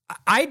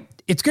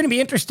it's going to be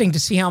interesting to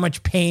see how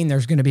much pain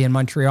there's going to be in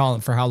Montreal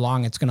and for how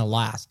long it's going to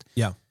last.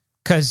 Yeah.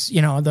 Because,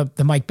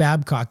 the Mike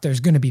Babcock,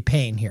 there's going to be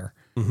pain here.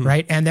 Mm-hmm.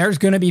 Right. And there's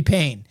going to be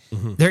pain.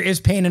 Mm-hmm. There is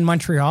pain in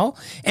Montreal.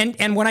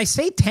 And when I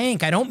say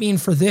tank, I don't mean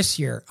for this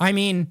year. I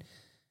mean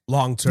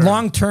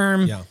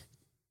long-term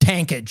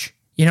tankage.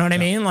 You know what I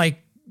mean?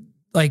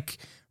 Like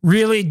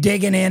really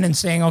digging in and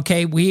saying,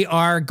 okay, we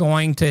are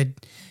going to,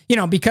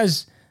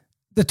 because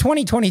the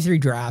 2023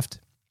 draft,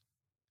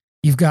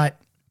 you've got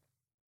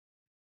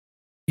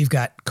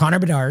Connor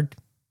Bedard,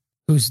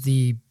 who's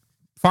the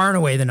far and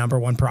away the number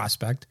one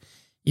prospect.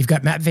 You've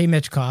got Matvei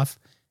Michkov.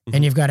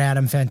 And you've got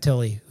Adam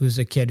Fantilli, who's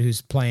a kid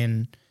who's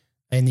playing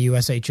in the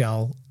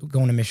USHL,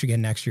 going to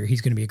Michigan next year. He's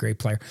going to be a great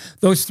player.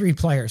 Those 3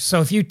 players. So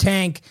if you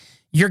tank,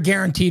 you're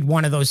guaranteed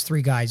one of those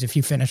 3 guys if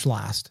you finish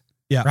last.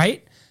 Yeah.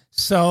 Right?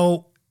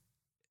 So,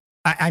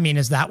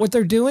 is that what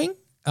they're doing?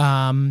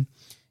 And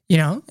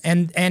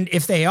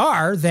if they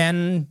are,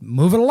 then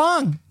move it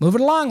along.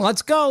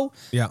 Let's go.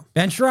 Yeah.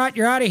 Ben Sherratt,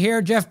 you're out of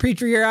here. Jeff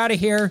Petry, you're out of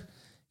here.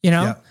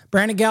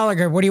 Brandon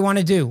Gallagher, what do you want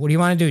to do? Do you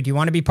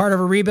want to be part of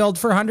a rebuild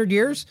for 100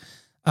 years?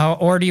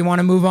 Or do you want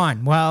to move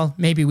on? Well,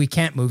 maybe we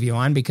can't move you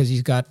on because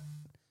he's got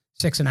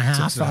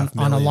 6.5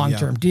 on a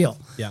long-term deal.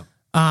 Yeah.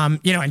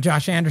 And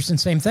Josh Anderson,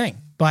 same thing.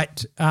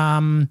 But,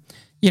 I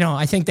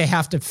think they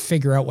have to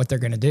figure out what they're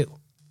going to do.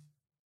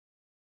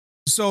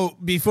 So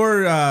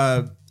before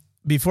I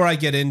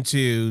get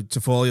into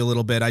Toffoli a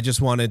little bit, I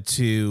just wanted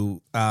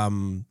to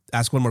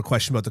ask one more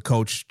question about the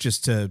coach,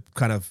 just to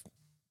kind of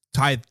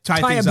tie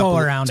things a bow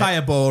up, around tie it.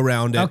 a bow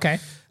around it. Okay.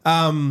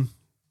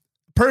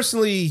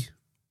 Personally,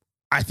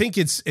 I think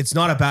it's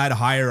not a bad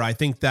hire. I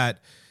think that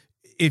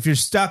if you're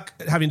stuck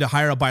having to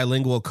hire a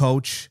bilingual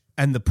coach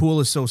and the pool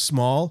is so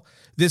small,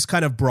 this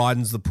kind of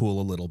broadens the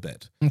pool a little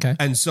bit. Okay.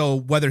 And so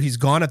whether he's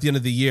gone at the end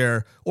of the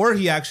year or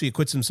he actually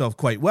acquits himself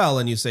quite well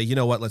and you say, you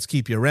know what, let's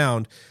keep you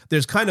around,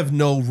 there's kind of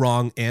no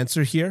wrong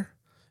answer here.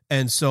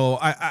 And so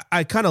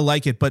I kind of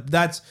like it, but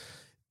that's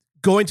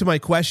going to my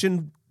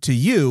question to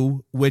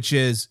you, which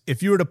is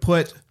if you were to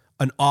put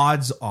an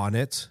odds on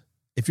it,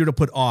 do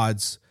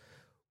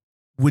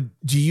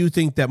you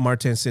think that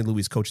Martin St.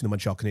 Louis is coaching the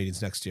Montreal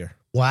Canadiens next year?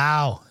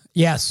 Wow.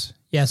 Yes,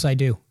 I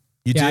do.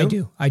 You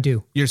do? I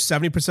do. You're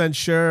 70%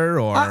 sure,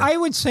 or I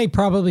would say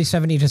probably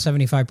 70 to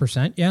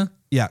 75%. Yeah.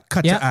 Yeah.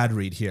 Cut to ad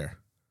read here.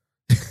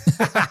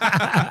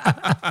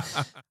 Hi,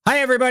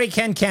 everybody.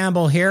 Ken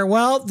Campbell here.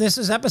 Well, this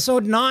is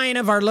episode 9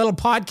 of our little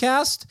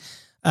podcast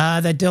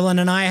that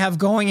Dylan and I have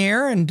going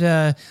here, and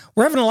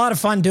we're having a lot of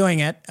fun doing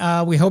it.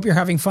 We hope you're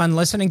having fun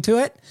listening to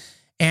it,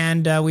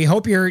 and we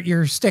hope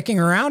you're sticking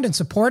around and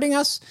supporting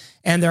us.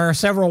 And there are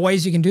several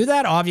ways you can do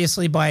that.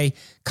 Obviously, by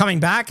coming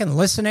back and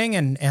listening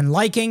and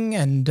liking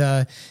and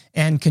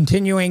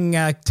continuing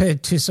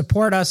to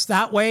support us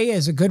that way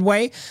is a good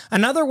way.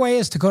 Another way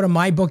is to go to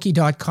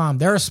mybookie.com.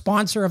 They're a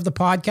sponsor of the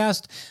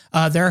podcast.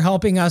 They're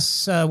helping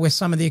us with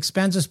some of the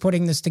expenses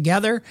putting this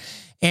together.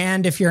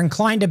 And if you're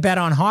inclined to bet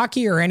on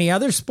hockey or any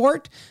other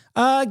sport,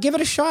 give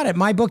it a shot at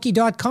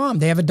mybookie.com.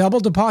 They have a double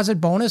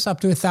deposit bonus up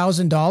to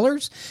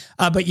 $1,000.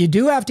 But you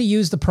do have to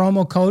use the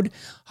promo code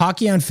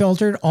Hockey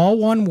Unfiltered, all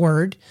one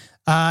word.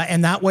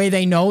 And that way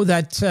they know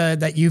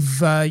that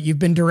you've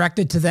been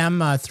directed to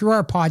them through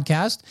our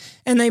podcast,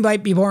 and they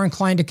might be more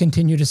inclined to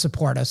continue to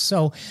support us.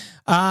 So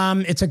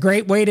it's a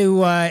great way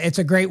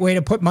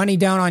to put money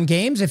down on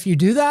games if you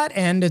do that,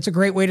 and it's a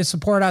great way to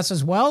support us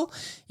as well.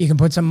 You can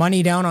put some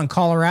money down on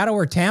Colorado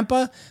or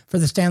Tampa for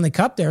the Stanley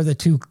Cup. They're the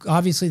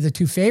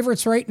two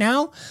favorites right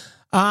now.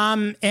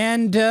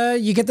 And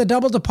you get the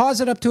double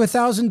deposit up to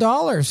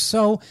 $1,000.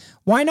 So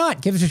why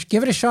not give it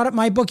a shot at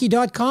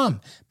mybookie.com.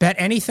 Bet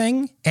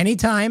anything,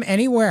 anytime,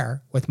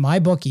 anywhere with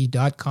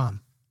mybookie.com.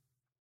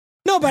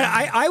 No, but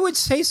I would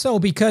say so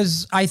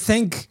because I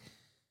think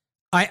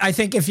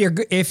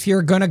if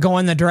you're going to go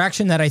in the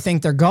direction that I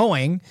think they're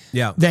going,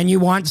 then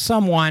you want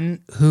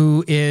someone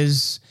who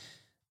is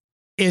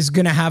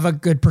going to have a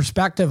good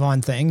perspective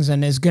on things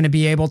and is going to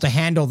be able to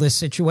handle this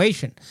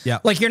situation. Yeah.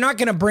 Like you're not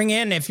going to bring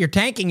in, if you're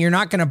tanking, you're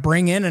not going to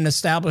bring in an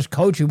established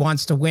coach who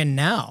wants to win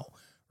now,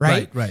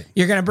 right? Right.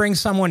 You're going to bring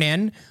someone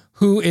in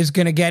who is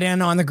going to get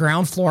in on the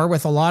ground floor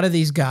with a lot of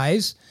these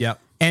guys. Yep.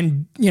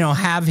 And,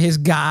 have his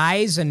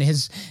guys and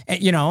his,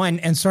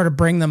 and sort of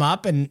bring them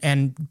up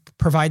and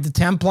provide the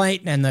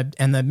template and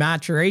the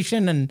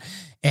maturation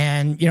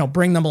and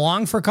bring them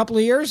along for a couple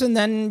of years, and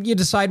then you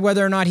decide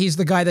whether or not he's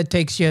the guy that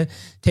takes you a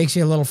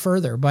little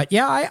further. But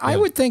I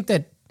would think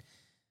that,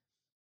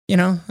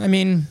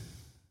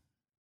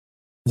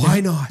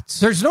 why not?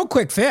 There's no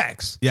quick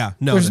fix. Yeah,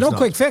 no, there's no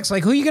quick fix.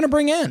 Like, who are you going to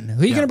bring in?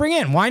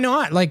 Why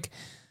not? Like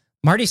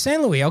Marty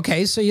St. Louis.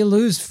 Okay, so you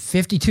lose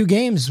 52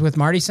 games with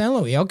Marty St.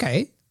 Louis.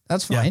 Okay,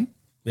 that's fine.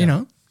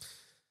 Yeah.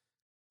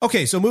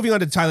 Okay, so moving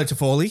on to Tyler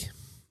Toffoli.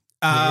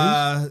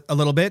 A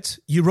little bit.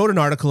 You wrote an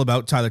article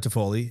about Tyler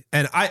Toffoli,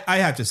 and I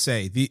have to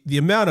say the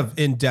amount of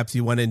in-depth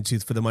you went into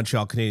for the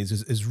Montreal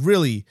Canadiens is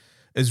really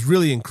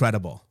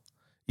incredible.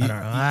 You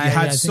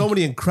had so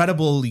many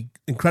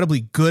incredibly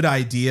good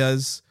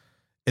ideas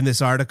in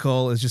this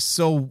article. It's just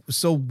so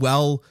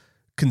well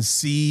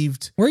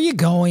conceived. Where are you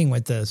going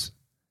with this?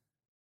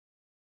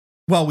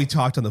 Well, we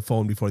talked on the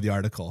phone before the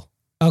article.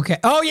 Okay.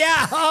 Oh,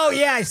 yeah. Oh,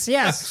 yes.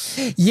 Yes.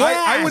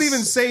 I would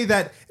even say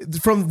that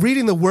from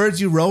reading the words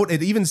you wrote,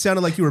 it even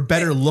sounded like you were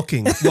better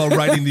looking while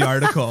writing the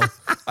article.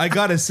 I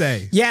gotta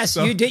say. Yes,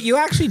 you did. You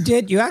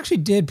actually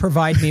did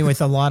provide me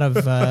with a lot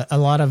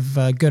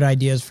of good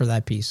ideas for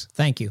that piece.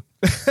 Thank you.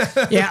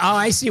 Yeah. Oh,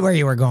 I see where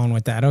you were going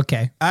with that.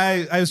 Okay.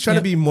 I was trying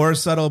to be more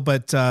subtle,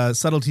 but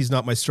subtlety's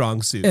not my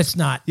strong suit. It's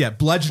not. Yeah.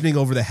 Bludgeoning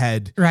over the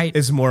head. Right.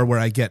 Is more where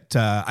I get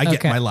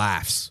my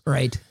laughs.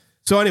 Right.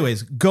 So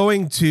anyways,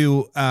 going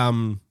to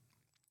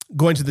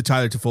the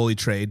Tyler Toffoli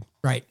trade.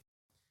 Right.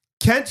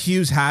 Kent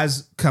Hughes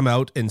has come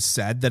out and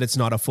said that it's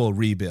not a full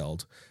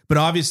rebuild. But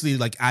obviously,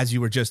 like as you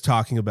were just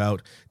talking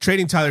about,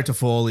 trading Tyler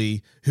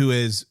Toffoli, who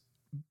is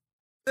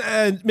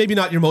maybe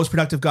not your most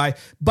productive guy,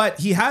 but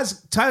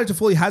Tyler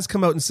Toffoli has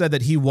come out and said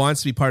that he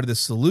wants to be part of the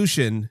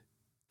solution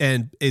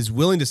and is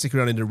willing to stick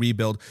around in a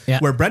rebuild. Yeah.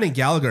 Where Brendan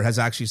Gallagher has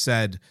actually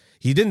said,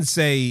 he didn't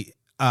say,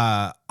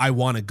 I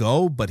want to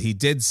go, but he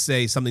did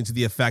say something to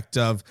the effect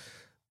of,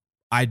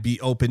 I'd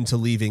be open to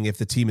leaving if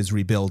the team is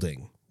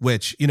rebuilding,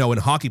 which, in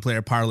hockey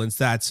player parlance,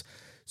 that's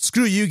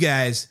screw you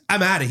guys.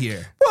 I'm out of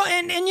here. Well,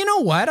 and you know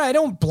what? I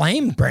don't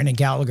blame Brendan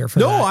Gallagher for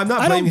that. No, I'm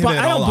not blaming him at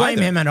all. I don't blame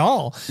him at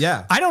all.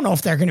 Yeah. I don't know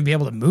if they're going to be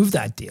able to move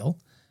that deal.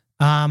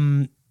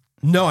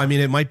 No, I mean,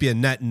 it might be a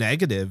net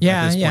negative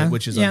at this point,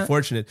 which is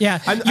unfortunate. Yeah.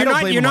 I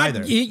don't blame him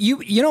either.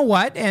 You know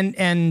what?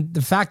 And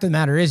the fact of the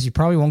matter is you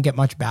probably won't get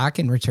much back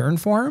in return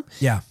for him.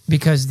 Yeah.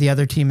 Because the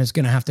other team is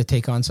going to have to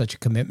take on such a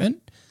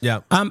commitment.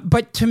 Yeah.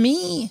 But to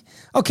me,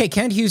 okay,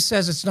 Kent Hughes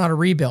says it's not a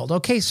rebuild.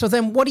 Okay, so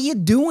then what are you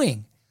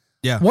doing?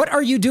 Yeah. What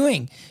are you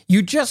doing?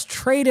 You just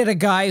traded a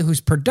guy who's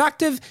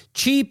productive,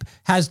 cheap,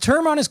 has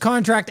term on his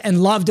contract,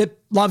 and loved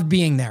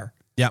being there.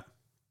 Yeah.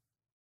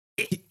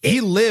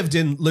 He lived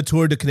in Le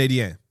Tour de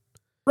Canadien.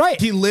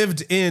 Right. He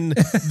lived in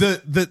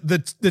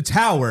the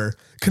tower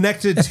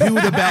connected to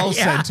the Bell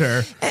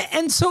Center.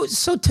 And so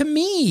to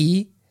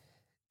me,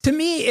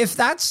 if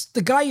that's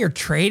the guy you're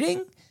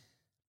trading,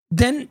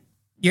 then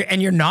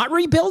you're not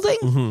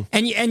rebuilding,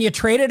 and you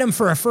traded him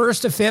for a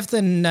first, a fifth,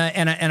 and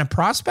a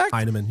prospect.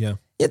 Heinemann, yeah.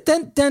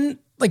 Then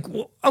like,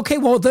 okay,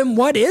 well then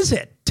what is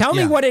it? Tell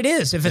me what it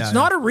is. If it's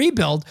not a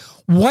rebuild,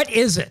 what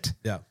is it?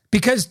 Yeah.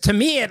 Because to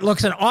me, it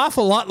looks an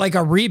awful lot like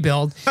a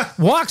rebuild,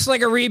 walks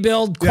like a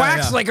rebuild,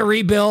 quacks like a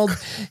rebuild.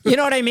 You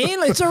know what I mean?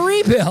 It's a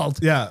rebuild.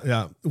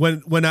 Yeah.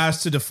 When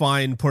asked to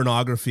define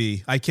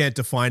pornography, I can't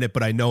define it,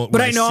 but I know it.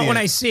 But I know it when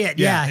I see it.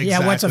 Yeah.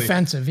 Exactly. What's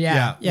offensive?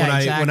 Yeah.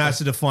 Exactly. When asked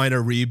to define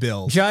a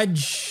rebuild, who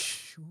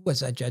was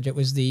that judge? It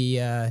was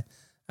the.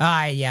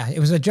 It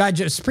was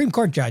a Supreme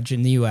Court judge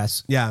in the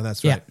U.S. Yeah,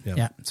 that's right.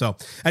 Yeah. So,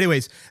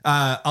 anyways,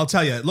 I'll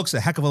tell you, it looks a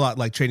heck of a lot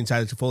like trading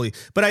Tyler Toffoli,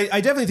 but I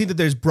definitely think that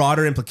there's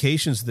broader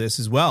implications to this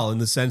as well, in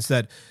the sense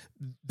that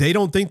they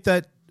don't think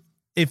that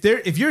if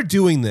you're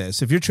doing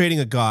this, if you're trading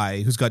a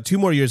guy who's got 2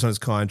 more years on his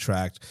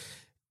contract,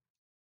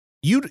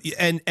 you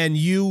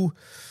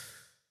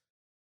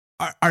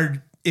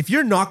are if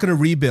you're not going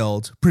to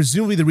rebuild,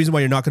 presumably the reason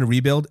why you're not going to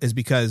rebuild is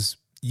because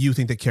you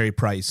think that Carey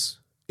Price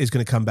is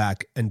going to come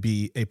back and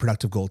be a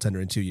productive goaltender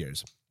in 2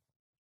 years.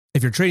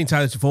 If you're trading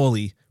Tyler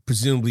Toffoli,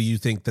 presumably you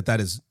think that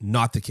is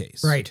not the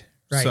case. Right.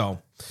 So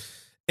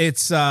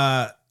it's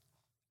I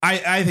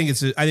think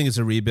it's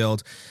a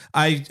rebuild.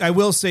 I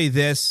will say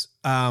this.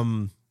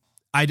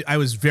 I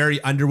was very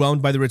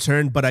underwhelmed by the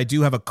return, but I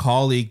do have a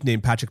colleague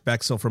named Patrick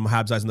Bexel from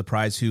Habs Eyes on the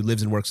Prize who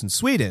lives and works in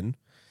Sweden.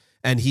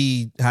 And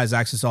he has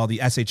access to all the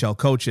SHL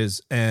coaches,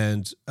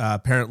 and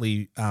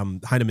apparently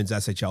Heinemann's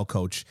SHL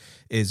coach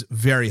is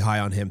very high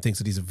on him, thinks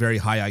that he's a very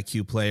high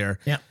IQ player,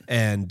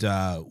 and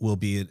will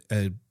be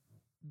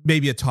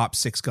maybe a top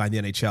 6 guy in the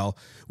NHL,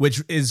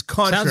 which is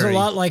contrary. Sounds a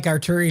lot like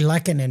Arturi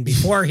Lehkonen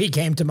before he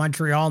came to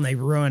Montreal and they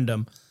ruined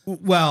him.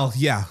 Well,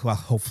 yeah. Well,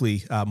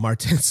 hopefully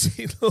Martin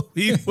St.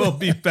 Louis will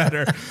be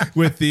better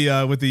with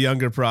the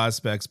younger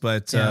prospects.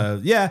 But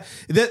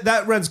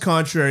that runs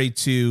contrary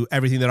to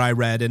everything that I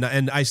read,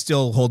 and I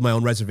still hold my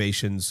own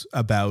reservations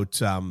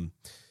about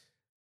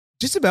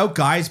just about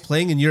guys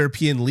playing in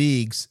European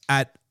leagues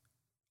at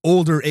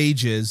older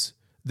ages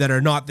that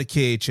are not the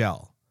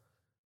KHL.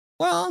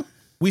 Well,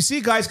 we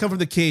see guys come from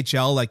the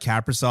KHL like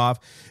Kaprizov.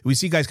 We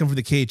see guys come from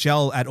the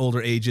KHL at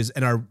older ages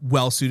and are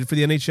well suited for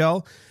the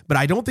NHL. But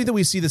I don't think that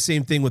we see the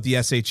same thing with the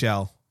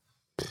SHL.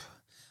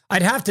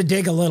 I'd have to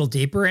dig a little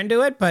deeper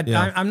into it, but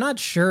I'm not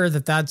sure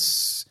that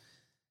that's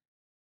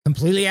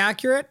completely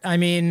accurate. I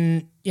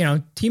mean,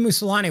 Teemu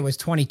Selanne was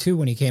 22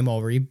 when he came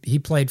over. He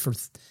played for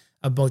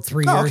about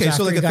 3 years. Okay,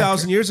 so like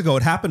 1,000 years ago,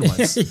 it happened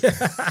once.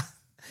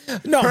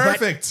 No,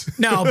 perfect.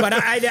 But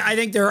I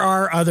think there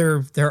are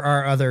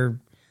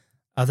other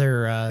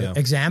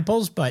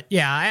examples, but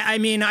I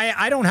mean,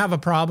 I don't have a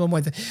problem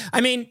with it.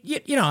 I mean,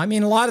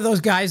 a lot of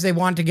those guys, they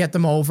want to get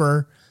them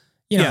over,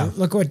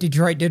 look what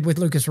Detroit did with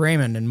Lucas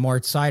Raymond and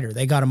Mort Seider.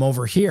 They got him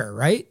over here.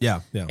 Right.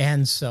 Yeah.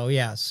 And so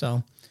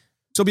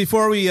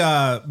before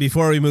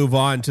we move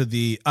on to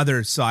the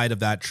other side of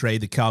that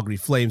trade, the Calgary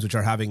Flames, which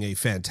are having a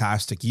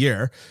fantastic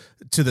year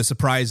to the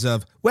surprise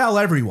of,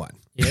 everyone.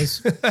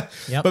 Yes.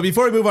 Yep. But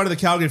before we move on to the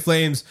Calgary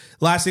Flames,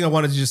 last thing I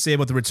wanted to just say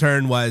about the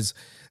return was,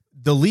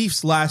 the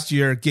Leafs last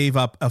year gave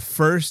up a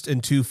first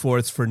and 2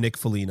 fourths for Nick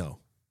Foligno.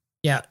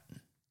 Yeah.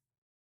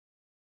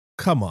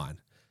 Come on.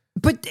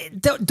 But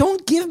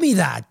don't give me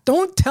that.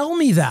 Don't tell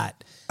me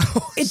that.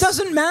 It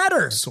doesn't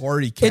matter.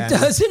 Sorry, Ken. It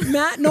doesn't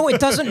matter. No, it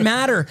doesn't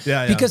matter.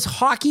 Because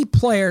hockey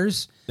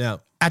players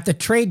at the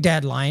trade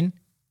deadline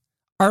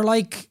are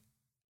like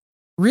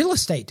real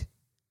estate.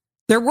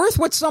 They're worth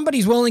what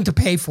somebody's willing to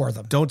pay for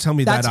them. Don't tell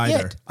me that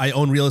either. It. I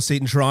own real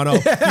estate in Toronto.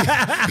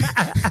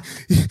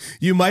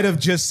 You might have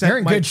just said you're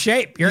in good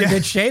shape. You're in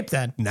good shape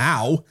then.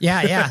 Now.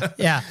 Yeah.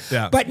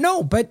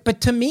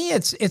 But to me,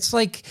 it's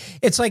like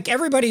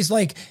everybody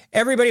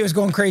was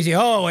going crazy.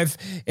 Oh, if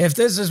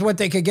this is what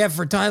they could get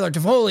for Tyler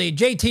Toffoli,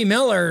 JT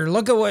Miller,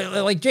 look at what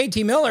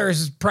JT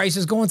Miller's price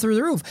is going through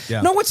the roof.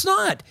 Yeah. No, it's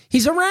not.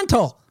 He's a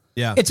rental.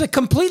 Yeah. It's a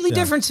completely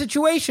different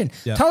situation.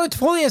 Yeah. Tyler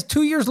Toffoli has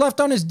 2 years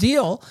left on his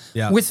deal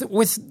with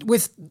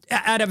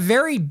at a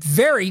very,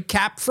 very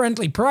cap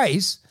friendly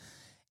price.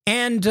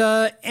 And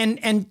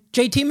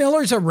JT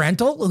Miller's a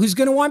rental who's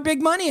going to want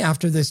big money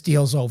after this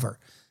deal's over.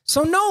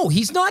 So no,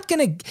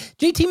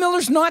 JT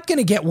Miller's not going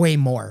to get way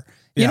more.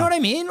 You know what I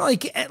mean?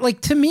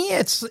 Like to me,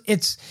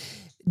 it's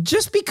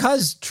just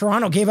because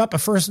Toronto gave up a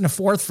first and a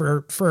fourth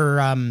for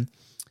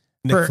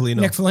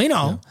Nick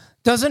Foligno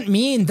doesn't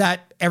mean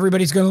that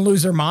everybody's going to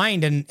lose their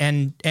mind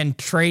and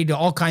trade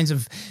all kinds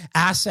of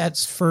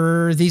assets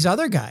for these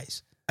other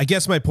guys. I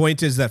guess my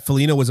point is that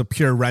Foligno was a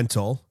pure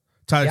rental.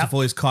 Tyler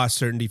Toffoli's cost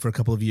certainty for a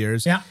couple of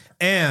years. Yeah.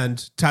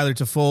 And Tyler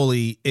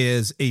Toffoli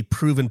is a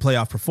proven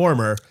playoff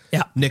performer.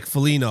 Yeah. Nick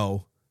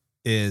Foligno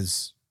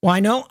is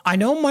Well, I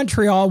know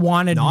Montreal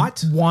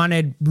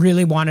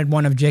really wanted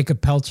one of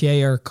Jacob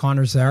Pelletier or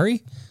Connor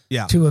Zary.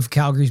 Yeah. Two of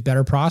Calgary's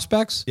better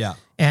prospects. Yeah.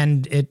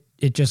 And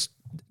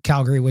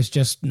Calgary was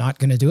just not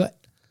going to do it.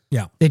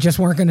 Yeah. They just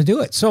weren't going to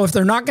do it. So if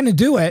they're not going to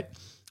do it,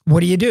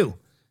 what do?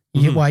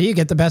 You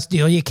get the best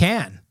deal you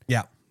can.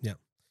 Yeah. Yeah.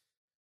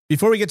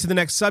 Before we get to the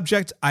next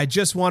subject, I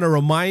just want to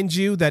remind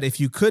you that if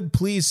you could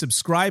please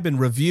subscribe and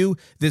review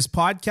this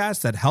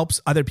podcast, that helps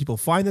other people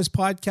find this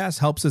podcast,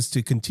 helps us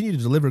to continue to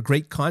deliver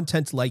great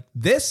content like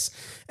this,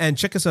 and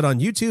check us out on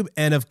YouTube.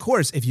 And of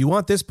course, if you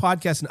want this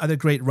podcast and other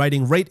great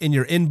writing right in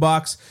your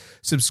inbox,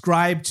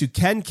 subscribe to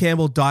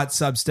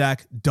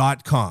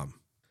kencampbell.substack.com.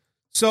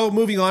 So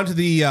moving on to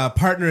the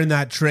partner in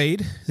that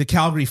trade, the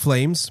Calgary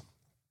Flames.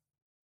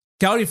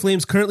 Calgary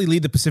Flames currently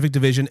lead the Pacific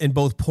Division in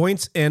both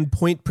points and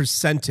point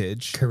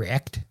percentage.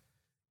 Correct.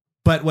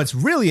 But what's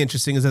really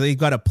interesting is that they've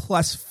got a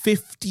plus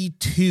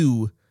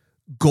 52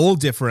 goal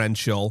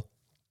differential.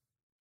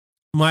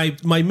 My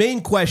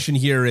main question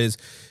here is,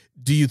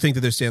 do you think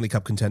that they're Stanley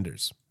Cup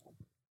contenders?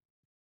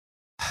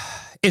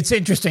 It's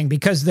interesting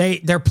because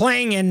they're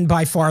playing in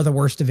by far the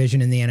worst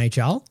division in the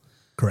NHL.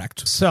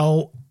 Correct.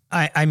 So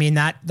I mean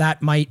that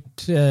might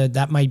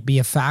be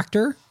a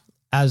factor,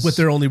 as with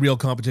their only real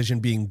competition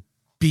being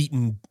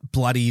beaten,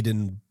 bloodied,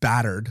 and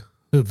battered.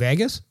 Who,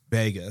 Vegas?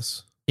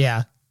 Vegas.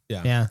 Yeah.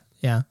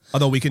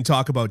 Although we can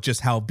talk about just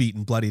how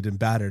beaten, bloodied, and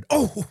battered.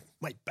 Oh,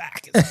 my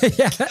back is killing me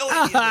in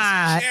this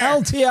chair.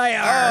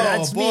 LTIR. Oh,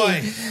 that's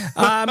boy. Me.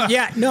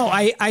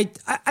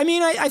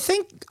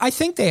 I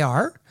think they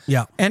are.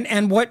 Yeah.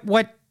 And what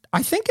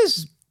I think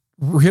is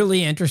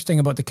really interesting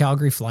about the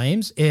Calgary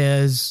Flames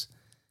is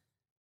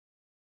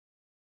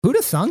who'd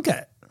have thunk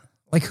it?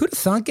 Like, who'd have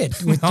thunk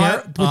it with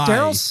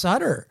Daryl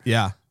Sutter?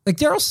 Yeah. Like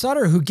Daryl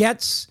Sutter, who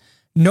gets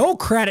no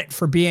credit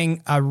for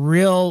being a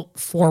real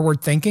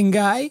forward-thinking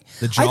guy.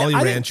 The Jolly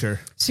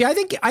Rancher. I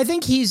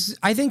think he's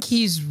a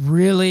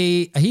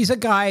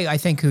guy I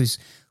think who's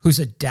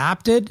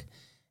adapted,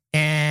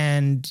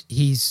 and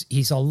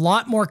he's a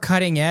lot more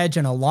cutting edge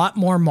and a lot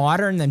more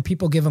modern than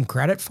people give him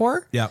credit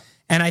for. Yeah.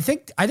 And I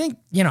think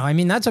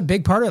that's a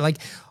big part of it. Like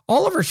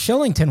Oliver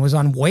Shillington was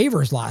on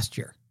waivers last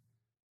year.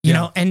 You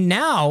know, and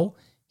now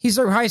he's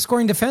their high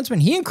scoring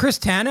defenseman. He and Chris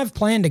Tanev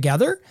playing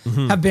together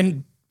have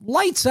been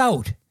lights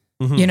out,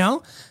 you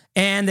know,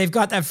 and they've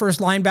got that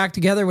first line back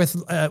together with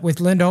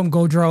Lindholm,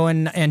 Gaudreau,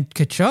 and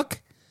Tkachuk.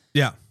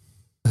 Yeah.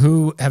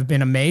 Who have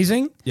been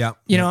amazing. Yeah.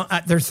 You know,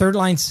 their third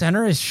line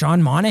center is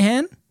Sean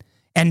Monahan,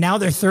 and now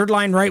their third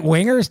line right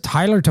winger is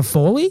Tyler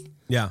Toffoli.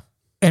 Yeah.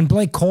 And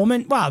Blake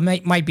Coleman. Well,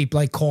 it might be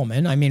Blake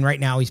Coleman. I mean, right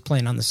now he's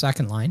playing on the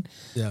second line.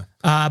 Yeah.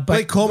 But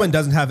Blake Coleman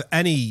doesn't have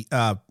any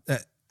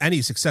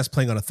success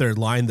playing on a third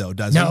line, though,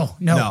 does he?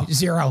 No,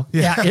 zero.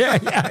 Yeah.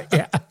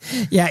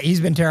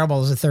 He's been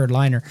terrible as a third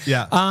liner.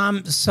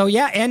 Yeah. So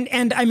yeah,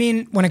 and I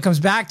mean, when it comes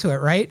back to it,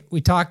 right?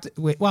 We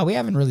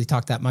haven't really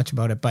talked that much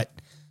about it, but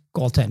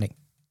goaltending.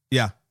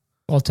 Yeah.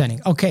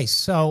 Goaltending. Okay,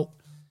 so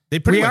they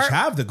pretty much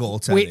have the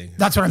goaltending.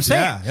 That's what I'm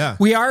saying. Yeah.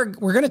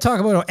 We're going to talk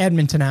about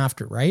Edmonton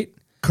after, right?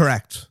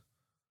 Correct.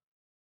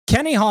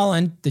 Kenny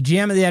Holland, the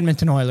GM of the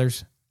Edmonton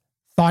Oilers,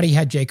 thought he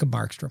had Jacob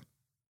Markstrom.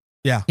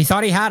 Yeah. He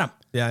thought he had him.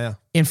 Yeah.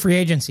 In free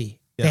agency.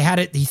 Yeah. They had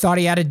it. He thought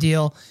he had a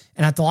deal.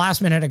 And at the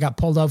last minute, it got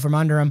pulled out from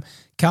under him.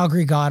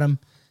 Calgary got him,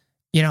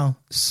 you know,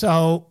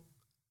 so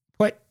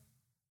put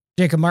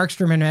Jacob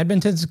Markstrom in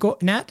Edmonton's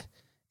net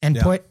and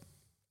put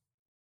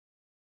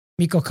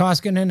Mikko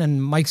Koskinen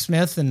and Mike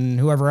Smith and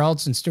whoever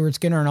else and Stuart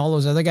Skinner and all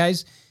those other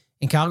guys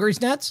in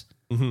Calgary's nets.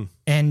 Mm-hmm.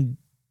 And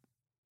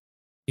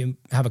you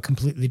have a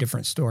completely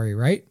different story,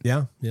 right?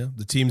 Yeah.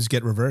 The teams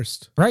get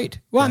reversed. Right.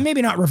 Well,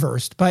 maybe not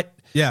reversed, but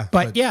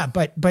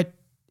but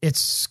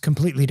it's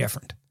completely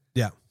different.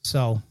 Yeah.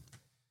 So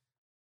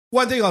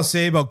one thing I'll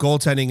say about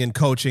goaltending and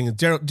coaching,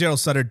 Daryl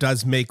Sutter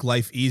does make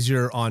life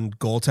easier on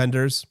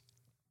goaltenders.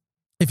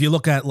 If you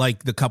look at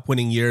like the cup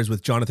winning years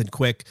with Jonathan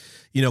Quick,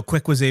 you know,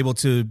 Quick was able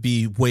to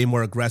be way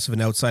more aggressive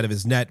and outside of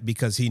his net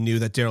because he knew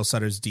that Daryl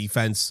Sutter's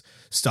defense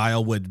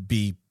style would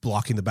be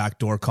blocking the back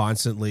door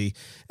constantly.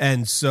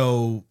 And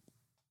so,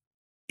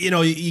 you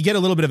know, you get a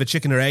little bit of a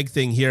chicken or egg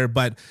thing here,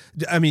 but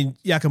I mean,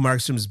 Jakob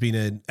Markstrom's been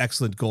an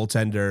excellent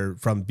goaltender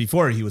from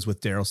before he was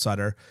with Daryl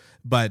Sutter,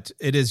 but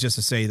it is just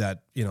to say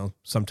that, you know,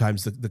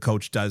 sometimes the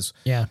coach does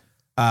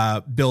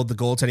build the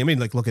goaltending. I mean,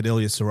 like look at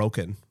Ilya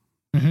Sorokin,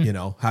 you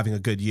know, having a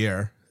good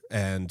year,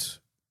 and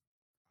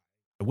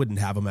I wouldn't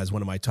have him as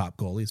one of my top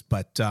goalies,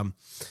 but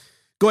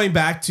going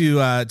back to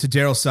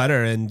Daryl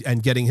Sutter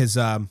and getting his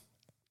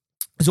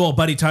old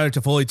buddy Tyler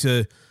Toffoli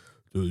to,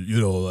 you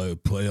know,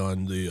 play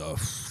on the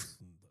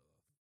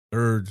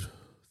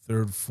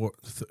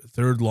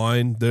third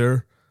line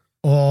there.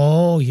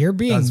 Oh, you're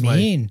being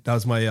mean. That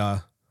was my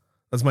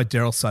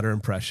Daryl Sutter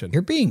impression.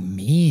 You're being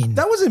mean.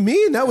 That wasn't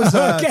mean. That was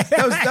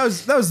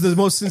that was the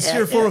most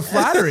sincere form of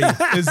flattery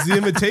is the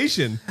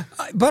imitation.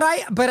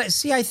 But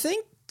see, I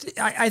think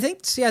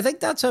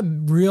that's a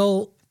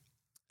real.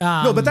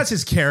 No, but that's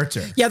his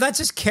character. Yeah, that's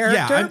his character.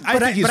 Yeah, I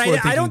think he's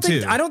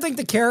I don't think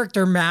the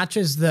character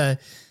matches the.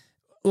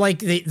 like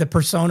the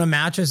persona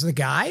matches the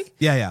guy.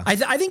 Yeah.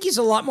 I think he's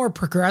a lot more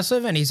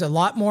progressive, and he's a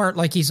lot more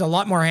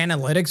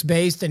analytics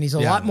based, and he's a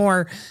lot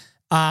more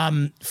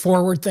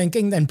forward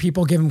thinking than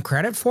people give him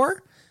credit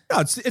for. No,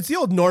 it's the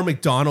old Norm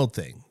Macdonald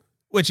thing,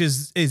 which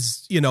is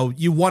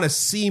you want to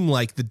seem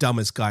like the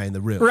dumbest guy in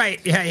the room, right?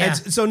 Yeah. And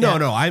so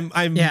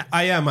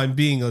I'm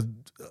being a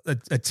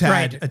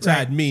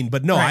tad mean,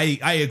 but no,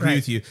 I agree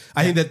with you.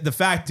 I think that the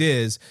fact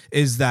is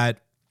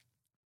that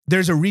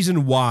there's a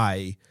reason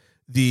why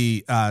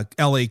the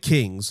LA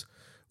Kings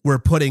were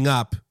putting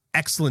up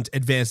excellent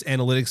advanced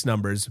analytics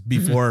numbers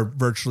before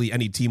virtually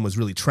any team was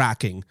really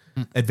tracking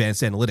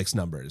advanced analytics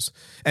numbers.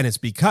 And it's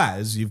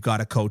because you've got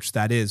a coach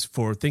that is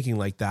forward thinking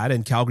like that.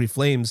 And Calgary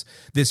Flames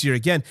this year,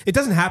 again, it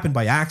doesn't happen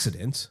by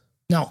accident.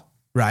 No.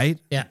 Right?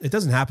 Yeah. It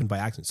doesn't happen by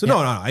accident. So no,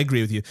 I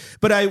agree with you.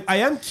 But I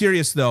am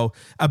curious though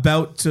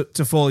about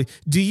Toffoli.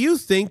 Do you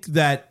think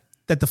that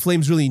the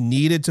Flames really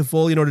needed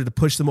Toffoli in order to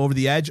push them over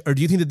the edge? Or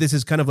do you think that this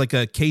is kind of like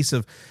a case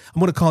of, I'm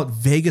going to call it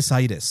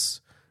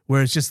Vegas-itis,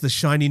 where it's just the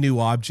shiny new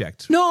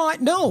object?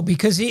 No,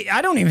 because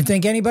I don't even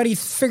think anybody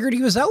figured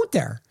he was out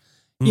there.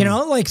 You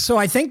know, like, so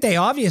I think they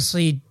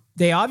obviously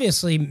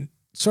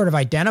sort of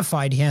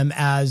identified him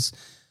as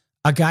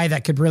a guy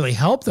that could really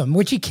help them,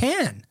 which he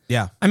can.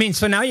 Yeah. I mean,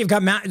 so now you've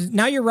got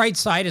now your right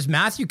side is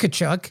Matthew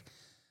Tkachuk,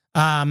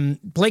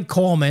 Blake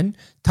Coleman,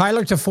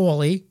 Tyler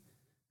Toffoli,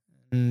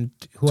 and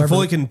whoever.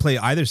 Toffoli can play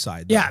either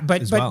side. Yeah,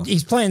 but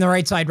he's playing the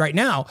right side right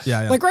now.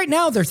 Yeah. Like right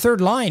now, their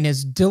third line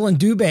is Dylan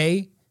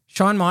Dubé,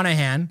 Sean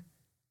Monahan,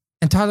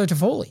 and Tyler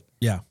Toffoli.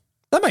 Yeah.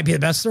 That might be the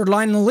best third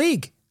line in the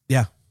league.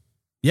 Yeah.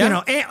 Yeah. You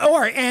know,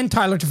 and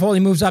Tyler Toffoli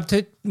moves up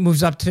to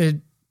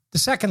the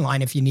second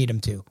line if you need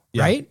him to,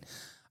 right?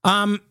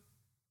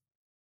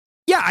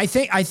 Yeah, I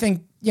think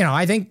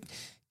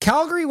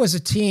Calgary was a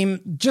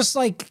team just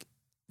like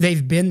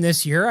they've been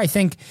this year. I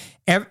think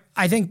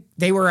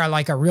they were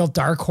like a real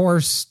dark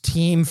horse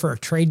team for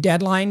trade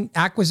deadline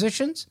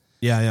acquisitions.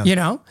 Yeah. You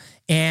know,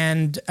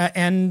 and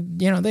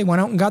you know, they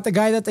went out and got the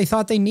guy that they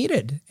thought they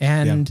needed.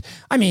 And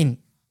I mean,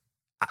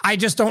 I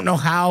just don't know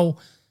how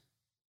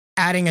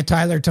adding a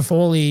Tyler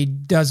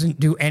Toffoli doesn't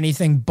do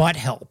anything but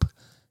help,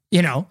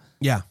 you know?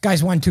 Yeah.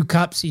 Guy's won 2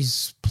 cups.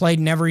 He's played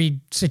in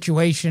every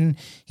situation.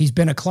 He's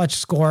been a clutch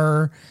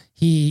scorer.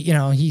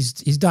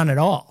 He's done it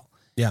all.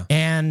 Yeah.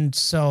 And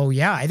so,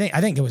 yeah, I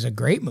think it was a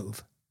great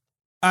move.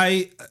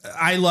 I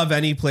love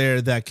any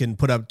player that can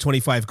put up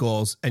 25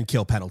 goals and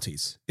kill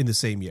penalties in the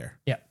same year.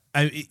 Yeah.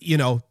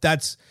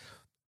 That's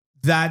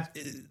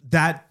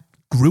that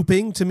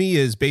grouping to me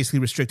is basically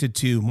restricted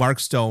to Mark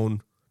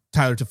Stone,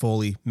 Tyler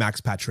Toffoli,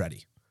 Max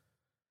Pacioretty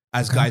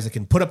as guys that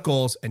can put up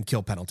goals and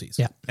kill penalties.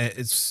 Yeah.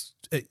 Patrice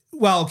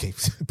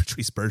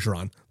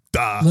Bergeron.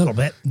 Duh. A little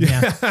bit.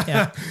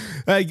 Yeah.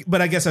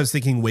 But I guess I was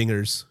thinking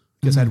wingers.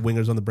 I had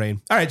wingers on the brain.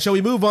 All right, shall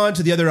we move on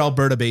to the other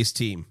Alberta-based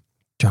team?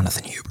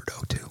 Jonathan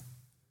Huberdeau, too.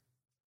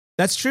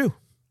 That's true.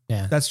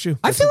 Yeah. That's true.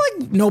 I feel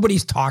like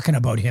nobody's talking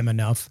about him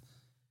enough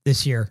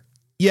this year.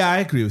 Yeah, I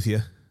agree with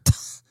you.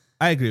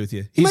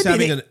 He's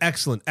having an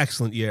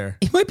excellent year.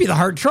 He might be the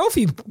Hart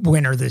Trophy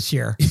winner this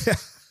year. Yeah.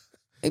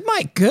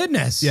 My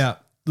goodness. Yeah.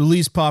 The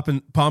least pomp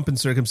and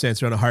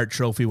circumstance around a Hart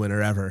Trophy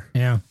winner ever.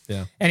 Yeah.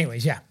 Yeah.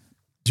 Anyways, yeah.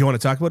 Do you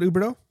want to talk about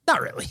Huberdeau?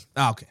 Not really.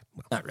 Oh, okay.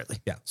 Well, not really.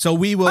 Yeah. So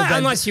we will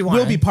unless you want.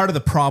 We'll be part of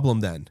the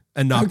problem then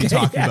and not be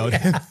talking about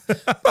him.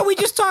 But we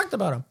just talked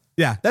about him.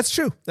 Yeah, that's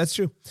true.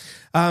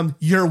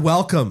 You're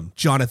welcome,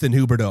 Jonathan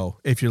Huberdeau,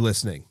 if you're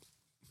listening.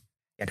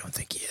 I don't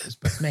think he is,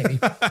 but maybe.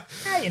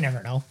 You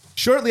never know.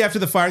 Shortly after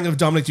the firing of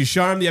Dominic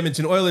Ducharme, the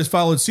Edmonton Oilers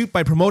followed suit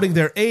by promoting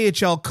their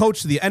AHL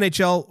coach to the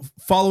NHL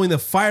following the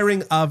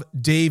firing of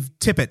Dave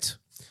Tippett.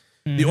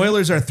 Mm-hmm. The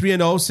Oilers are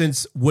 3-0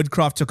 since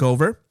Woodcroft took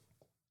over.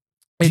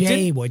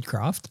 Jay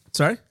Woodcroft.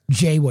 Sorry?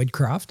 Jay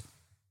Woodcroft.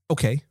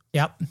 Okay.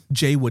 Yep.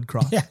 Jay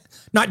Woodcroft. Yeah.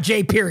 Not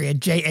J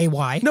period,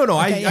 J-A-Y. No,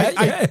 okay,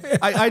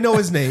 I know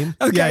his name.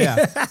 Okay.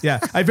 Yeah.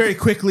 I very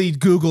quickly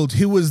Googled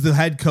who was the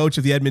head coach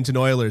of the Edmonton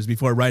Oilers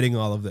before writing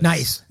all of this.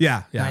 Nice.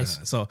 Yeah. Nice.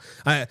 So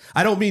I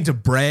don't mean to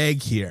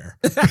brag here,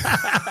 but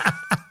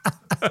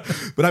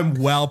I'm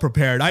well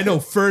prepared. I know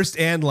first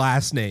and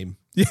last name.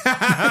 Yeah.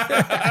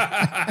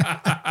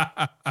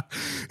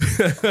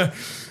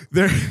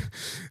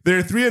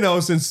 They're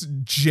 3-0 since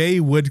Jay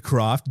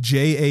Woodcroft,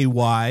 Jay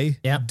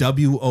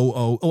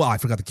WOO. Oh, I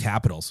forgot the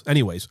capitals.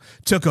 Anyways,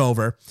 took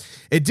over.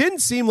 It didn't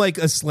seem like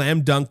a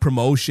slam dunk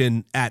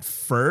promotion at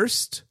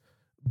first,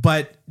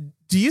 but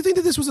do you think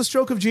that this was a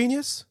stroke of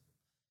genius?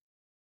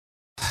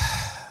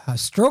 A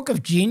stroke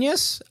of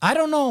genius? I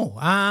don't know.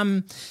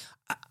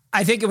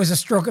 I think it was a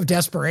stroke of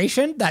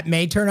desperation that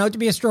may turn out to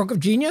be a stroke of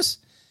genius.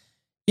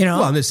 You know,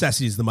 well,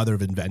 necessity is the mother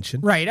of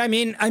invention, right? I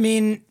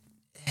mean.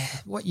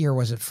 What year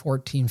was it?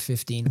 14,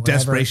 15.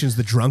 Desperation's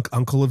the drunk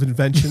uncle of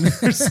invention.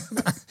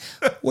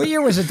 What year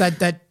was it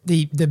that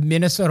the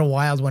Minnesota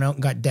Wild went out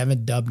and got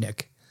Devin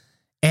Dubnyk?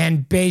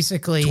 And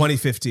basically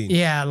 2015.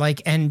 Yeah,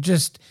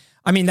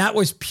 that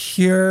was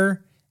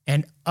pure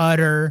and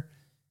utter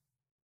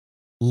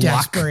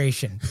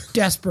desperation.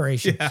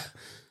 Desperation. Yeah.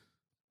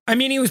 I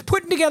mean, he was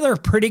putting together a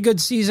pretty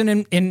good season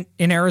in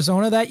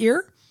Arizona that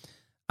year.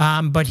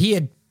 But he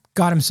had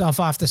got himself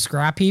off the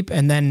scrap heap,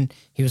 and then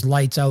he was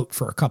lights out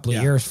for a couple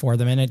of years for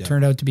them. And it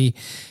turned out to be,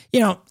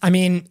 I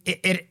mean,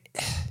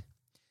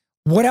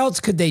 what else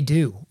could they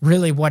do?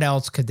 Really, what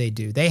else could they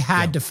do? They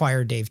had to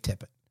fire Dave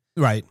Tippett.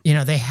 Right.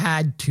 They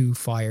had to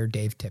fire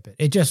Dave Tippett.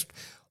 It just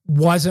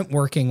wasn't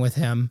working with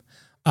him.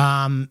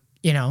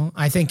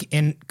 I think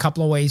in a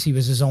couple of ways he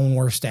was his own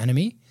worst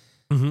enemy.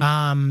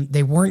 Mm-hmm.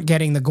 They weren't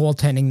getting the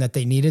goaltending that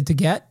they needed to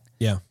get.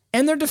 Yeah.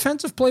 And their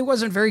defensive play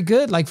wasn't very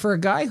good. Like for a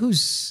guy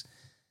who's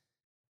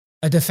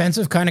a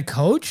defensive kind of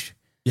coach,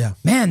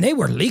 man, they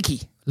were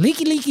leaky.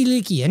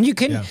 And you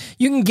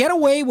can get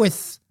away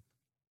with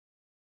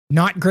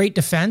not great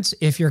defense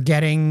if you're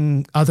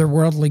getting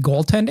otherworldly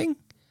goaltending.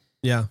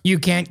 Yeah. You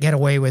can't get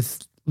away with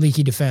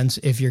leaky defense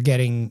if you're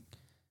getting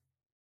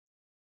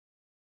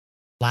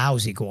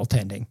lousy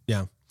goaltending.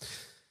 Yeah.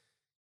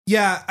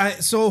 Yeah.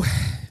 So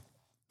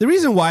the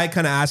reason why I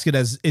kind of ask it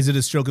as, is it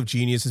a stroke of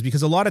genius, is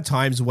because a lot of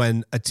times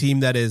when a team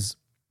that is,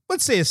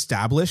 let's say,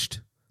 established,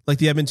 like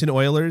the Edmonton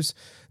Oilers,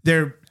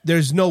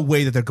 there's no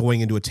way that they're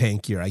going into a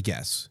tank year, I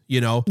guess.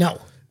 No.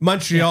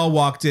 Montreal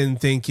walked in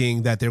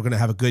thinking that they were going to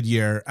have a good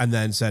year and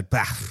then said,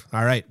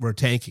 all right, we're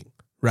tanking,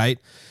 right?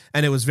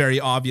 And it was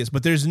very obvious.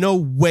 But there's no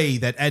way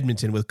that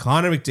Edmonton, with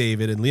Connor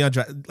McDavid and Leon,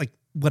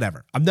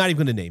 whatever, I'm not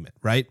even going to name it,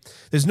 right?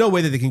 There's no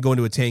way that they can go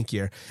into a tank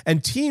year.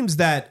 And teams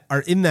that are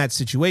in that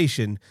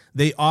situation,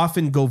 they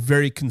often go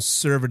very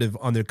conservative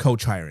on their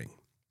coach hiring,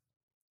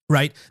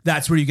 right?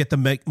 That's where you get the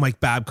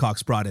Mike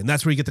Babcock's brought in.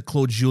 That's where you get the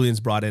Claude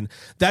Julien's brought in.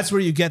 That's where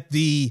you get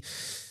the,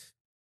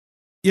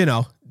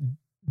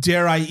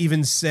 dare I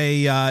even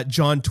say,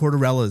 John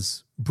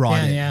Tortorella's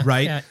brought in,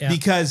 right? Yeah.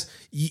 Because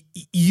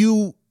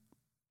you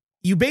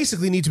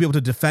basically need to be able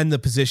to defend the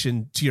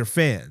position to your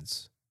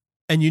fans.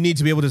 And you need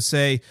to be able to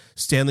say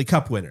Stanley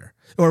Cup winner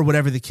or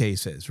whatever the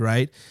case is,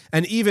 right?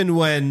 And even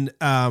when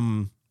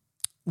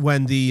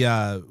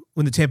the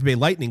Tampa Bay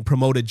Lightning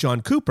promoted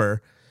John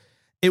Cooper,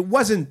 it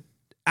wasn't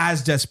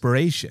as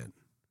desperation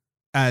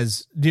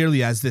as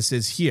nearly as this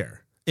is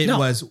here. It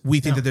was, we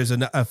think that there's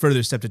a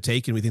further step to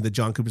take, and we think that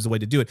John Cooper is the way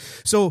to do it.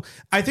 So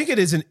I think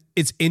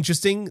it's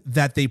interesting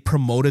that they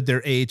promoted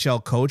their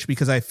AHL coach,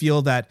 because I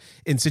feel that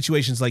in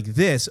situations like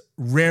this,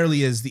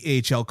 rarely is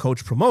the AHL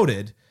coach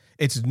promoted.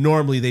 It's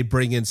normally they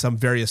bring in some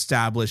very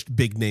established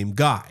big name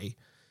guy.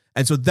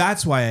 And so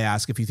that's why I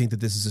ask if you think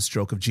that this is a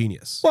stroke of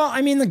genius. Well,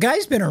 I mean, the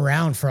guy's been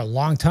around for a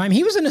long time.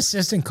 He was an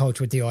assistant coach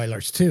with the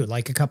Oilers too,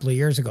 like a couple of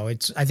years ago.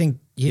 I think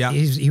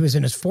he was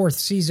in his fourth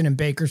season in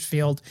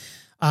Bakersfield.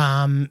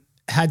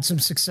 Had some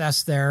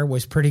success there,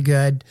 was pretty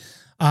good.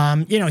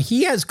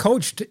 He has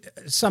coached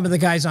some of the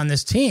guys on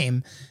this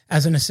team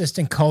as an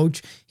assistant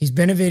coach. He's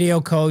been a video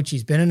coach.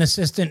 He's been an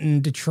assistant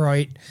in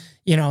Detroit.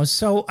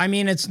 So I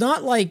mean, it's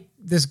not like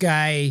this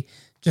guy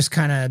just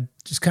kind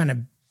of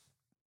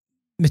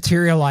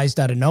materialized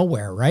out of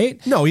nowhere,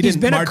 right? No, he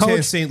didn't.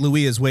 Martin St.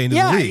 Louis his way into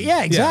the league.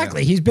 Yeah,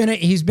 exactly. Yeah.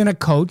 He's been a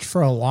coach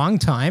for a long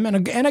time, and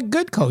a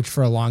good coach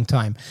for a long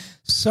time.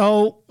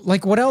 So,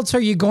 like, what else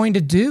are you going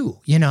to do?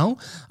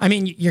 I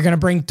mean, you're going to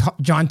bring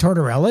John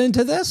Tortorella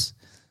into this?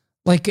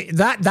 Like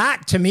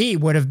that to me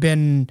would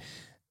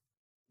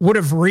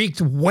have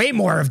reeked way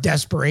more of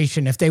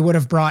desperation if they would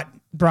have brought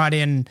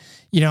in,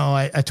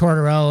 a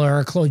Tortorella or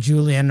a Claude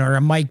Julien or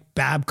a Mike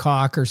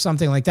Babcock or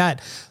something like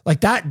that.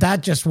 Like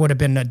that just would have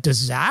been a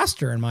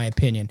disaster, in my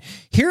opinion.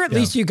 Here, at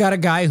least you got a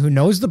guy who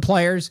knows the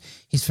players.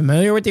 He's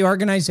familiar with the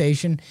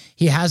organization.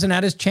 He hasn't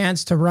had his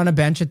chance to run a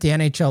bench at the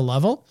NHL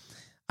level.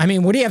 I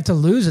mean, what do you have to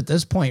lose at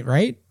this point,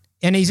 right?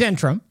 And he's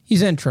interim.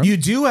 You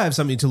do have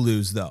something to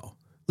lose, though.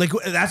 Like,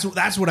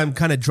 that's what I'm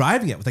kind of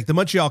driving at. With like the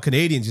Montreal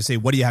Canadiens, you say,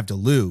 what do you have to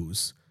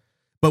lose?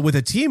 But with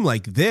a team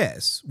like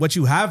this, what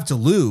you have to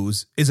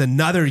lose is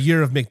another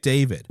year of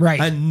McDavid, right?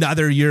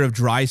 Another year of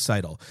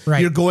Draisaitl.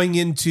 Right. You're going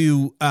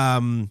into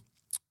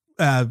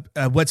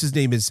what's his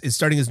name is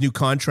starting his new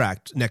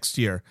contract next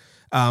year.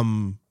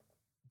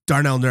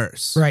 Darnell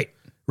Nurse,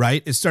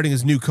 right, is starting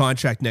his new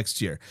contract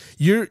next year.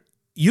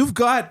 You've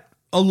got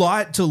a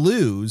lot to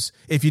lose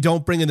if you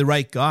don't bring in the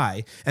right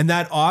guy, and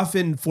that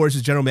often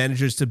forces general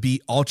managers to be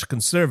ultra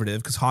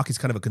conservative, because hockey's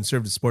kind of a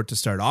conservative sport to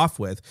start off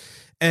with.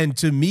 And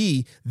to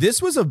me,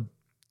 this was a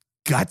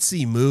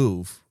gutsy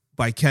move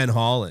by Ken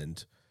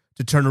Holland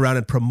to turn around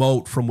and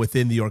promote from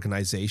within the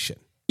organization.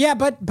 Yeah,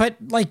 but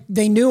like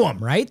they knew him,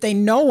 right? They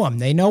know him.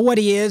 They know what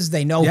he is.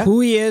 They know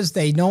who he is.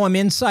 They know him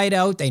inside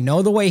out. They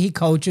know the way he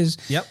coaches.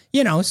 Yep.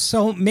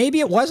 So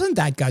maybe it wasn't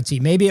that gutsy.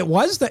 Maybe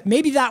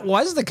that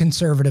was the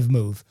conservative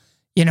move.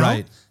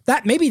 Right.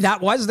 That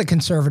was the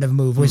conservative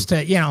move, was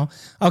to,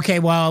 okay,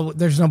 well,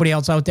 there's nobody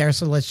else out there,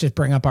 so let's just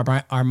bring up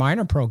our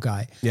minor pro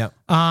guy. Yeah.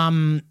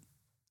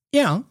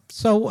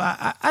 So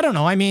I don't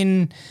know. I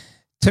mean,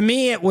 to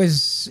me, it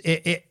was,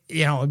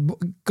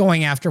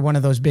 going after one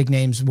of those big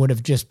names would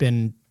have just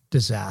been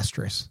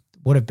disastrous.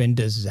 would have been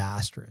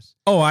disastrous.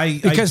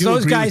 Because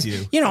those agree guys,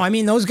 with you. I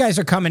mean, those guys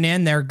are coming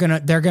in. They're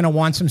gonna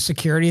want some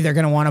security. They're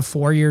gonna want a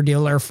 4-year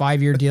deal or a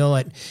 5-year deal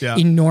at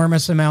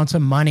enormous amounts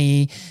of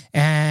money,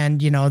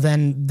 and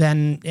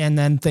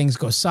then things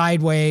go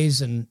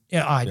sideways, and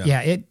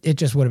it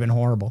just would have been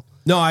horrible.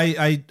 No,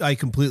 I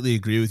completely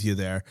agree with you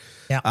there.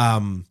 Yeah.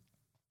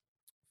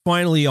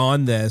 Finally,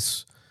 on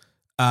this,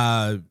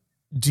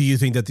 do you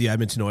think that the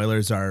Edmonton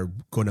Oilers are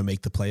going to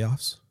make the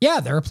playoffs? Yeah,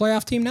 they're a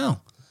playoff team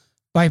now.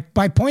 By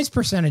points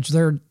percentage,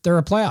 they're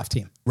a playoff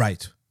team.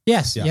 Right.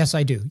 Yes, Yeah. yes,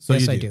 I do. So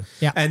yes, you I do.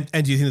 Yeah. And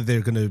do you think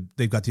that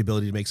they've got the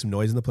ability to make some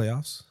noise in the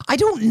playoffs? I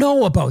don't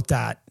know about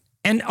that.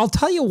 And I'll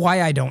tell you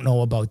why I don't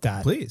know about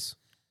that. Please.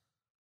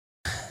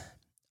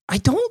 I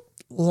don't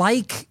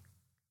like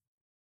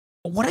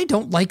what I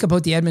don't like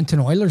about the Edmonton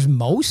Oilers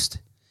most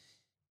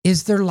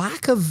is their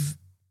lack of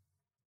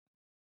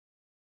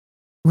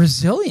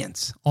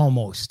resilience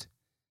almost.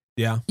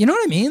 Yeah. You know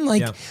what I mean?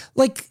 Like,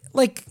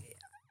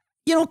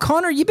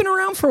 Connor, you've been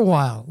around for a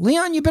while.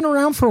 Leon, you've been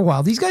around for a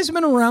while. These guys have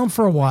been around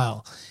for a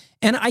while.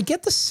 And I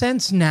get the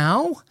sense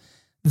now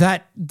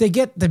that they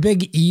get the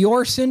big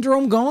Eeyore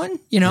syndrome going,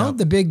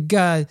 the big,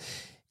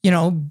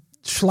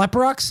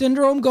 Schlepperock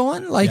syndrome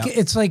going.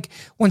 It's like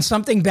when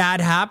something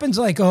bad happens,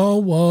 like, oh,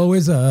 woe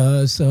is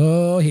us.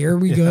 Oh, here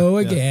we go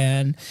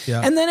again.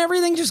 Yeah. And then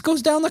everything just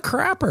goes down the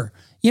crapper.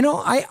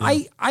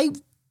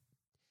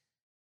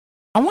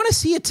 I want to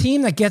see a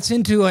team that gets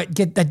into it,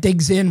 that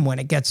digs in when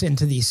it gets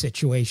into these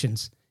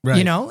situations,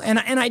 right.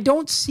 And I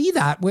don't see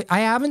that. I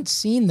haven't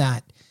seen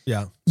that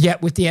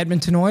yet with the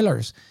Edmonton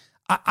Oilers.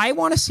 I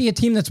want to see a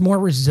team that's more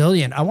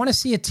resilient. I want to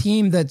see a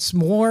team that's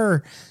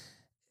more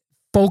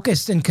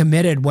focused and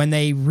committed when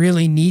they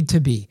really need to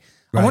be.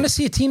 Right. I want to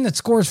see a team that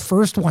scores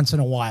first once in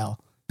a while,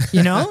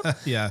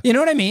 Yeah. You know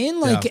what I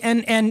mean?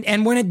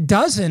 And when it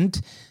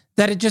doesn't,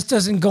 that it just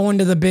doesn't go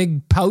into the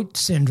big pout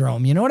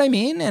syndrome. You know what I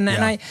mean? And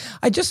I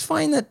just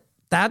find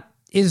that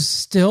is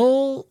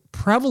still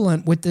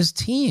prevalent with this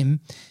team.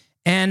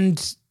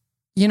 And,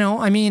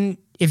 I mean,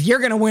 if you're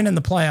going to win in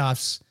the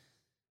playoffs,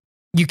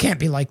 you can't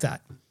be like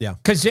that. Yeah.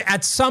 Because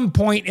at some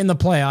point in the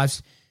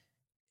playoffs,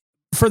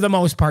 for the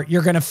most part,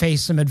 you're going to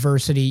face some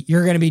adversity.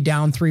 You're going to be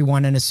down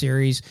 3-1 in a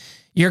series.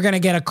 You're going to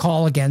get a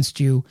call against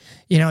you.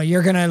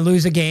 You're going to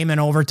lose a game in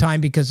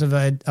overtime because of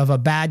a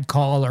bad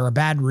call or a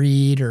bad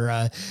read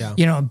or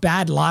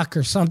bad luck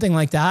or something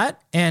like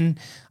that. And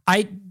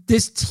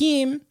this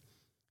team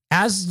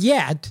as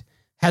yet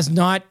has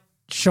not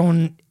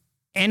shown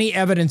any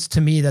evidence to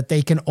me that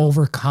they can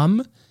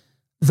overcome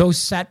those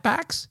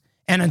setbacks.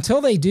 And until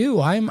they do,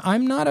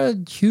 I'm not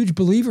a huge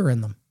believer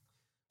in them.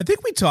 I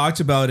think we talked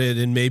about it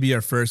in maybe our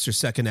first or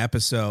second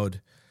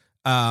episode.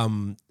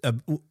 When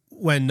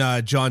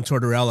John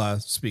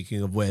Tortorella,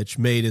 speaking of which,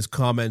 made his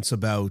comments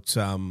about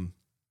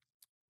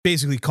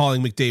basically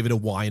calling McDavid a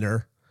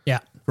whiner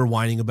for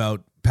whining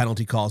about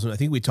penalty calls. And I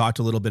think we talked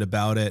a little bit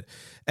about it.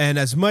 And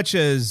as much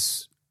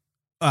as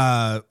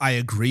I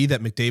agree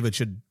that McDavid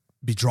should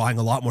be drawing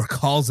a lot more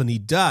calls than he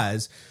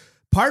does,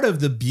 part of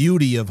the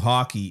beauty of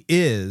hockey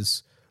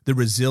is the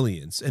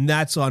resilience. And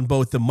that's on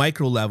both the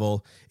micro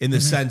level in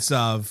the sense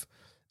of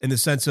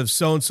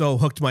so-and-so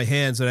hooked my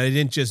hands and I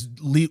didn't just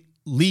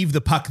leave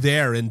the puck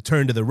there and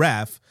turn to the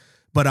ref,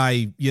 but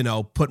I,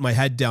 put my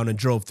head down and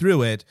drove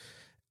through it.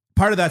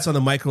 Part of that's on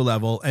the micro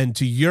level. And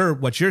to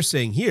what you're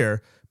saying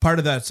here, part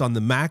of that's on the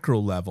macro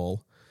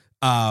level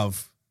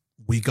of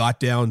we got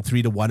down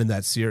 3-1 in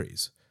that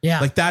series.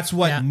 Yeah. Like that's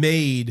what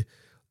made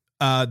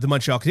the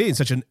Montreal Canadiens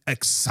such an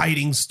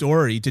exciting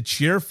story to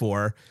cheer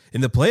for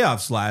in the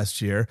playoffs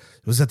last year,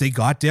 was that they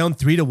got down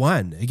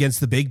 3-1 against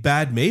the big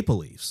bad Maple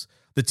Leafs,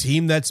 the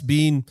team that's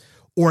been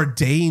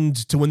ordained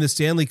to win the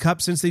Stanley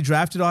Cup since they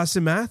drafted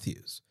Austin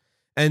Matthews.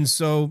 And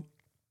so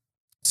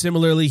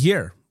similarly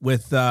here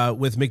with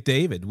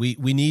McDavid,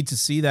 we need to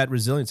see that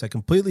resilience. I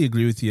completely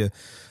agree with you.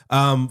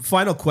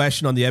 Final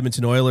question on the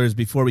Edmonton Oilers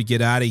before we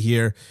get out of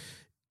here.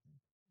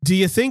 Do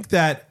you think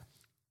that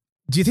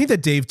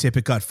Dave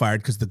Tippett got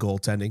fired because of the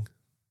goaltending?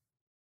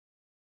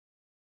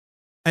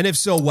 And if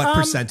so, what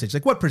percentage?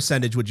 Like what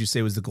percentage would you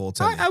say was the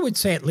goaltending? I would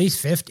say at least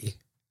 50.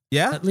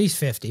 Yeah? At least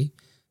 50.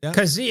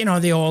 Because,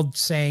 the old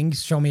saying,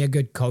 show me a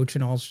good coach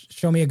and I'll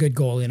show me a good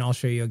goalie and I'll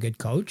show you a good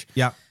coach.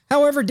 Yeah.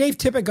 However, Dave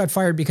Tippett got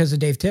fired because of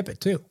Dave Tippett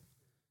too.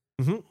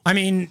 Mm-hmm. I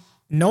mean,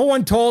 no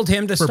one told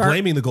him to start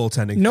blaming the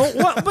goaltending.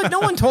 But no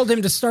one told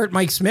him to start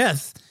Mike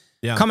Smith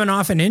coming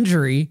off an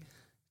injury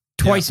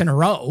twice in a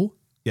row.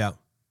 Yeah.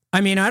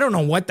 I mean, I don't know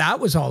what that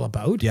was all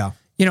about. Yeah.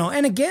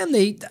 And again,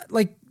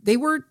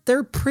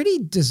 they're pretty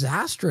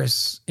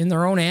disastrous in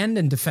their own end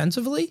and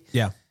defensively.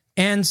 Yeah.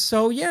 And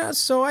so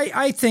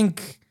I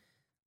think,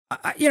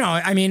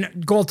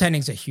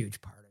 goaltending's a huge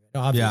part of it,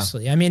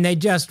 obviously. Yeah. I mean, they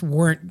just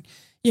weren't,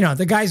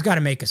 the guy's got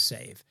to make a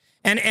save.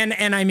 And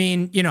I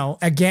mean,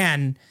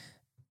 again,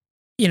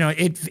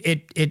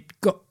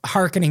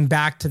 hearkening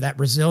back to that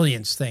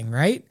resilience thing,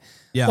 right?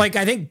 Yeah. Like,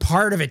 I think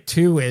part of it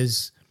too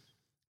is,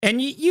 and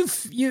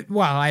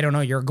I don't know,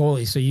 you're a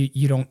goalie, so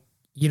you don't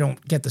you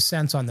don't get the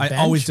sense on the bench. I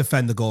always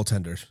defend the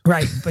goaltenders.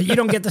 Right, but you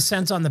don't get the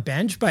sense on the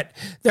bench. But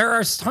there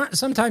are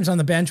sometimes on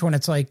the bench when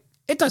it's like,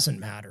 it doesn't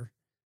matter.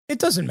 It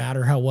doesn't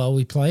matter how well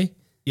we play.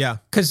 Yeah.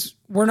 Because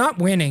we're not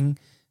winning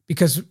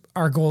because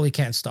our goalie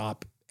can't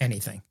stop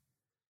anything.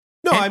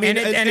 No, I mean,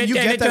 and you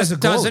get that as a goalie.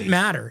 It doesn't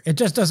matter. It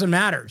just doesn't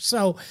matter.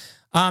 So,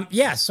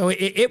 so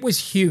it was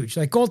huge.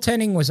 Like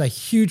goaltending was a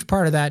huge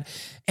part of that.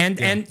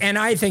 And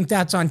I think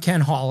that's on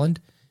Ken Holland.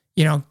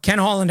 You know, Ken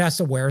Holland has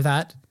to wear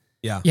that.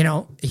 Yeah. You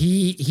know,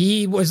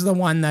 he was the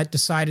one that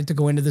decided to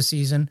go into the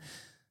season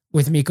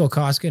with Mikko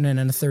Koskinen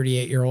and a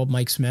 38-year-old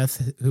Mike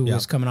Smith who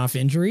was coming off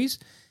injuries.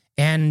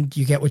 And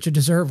you get what you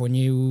deserve when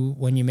you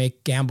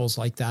make gambles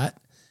like that.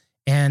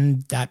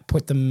 And that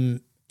put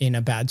them in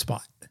a bad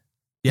spot.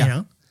 Yeah. You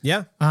know?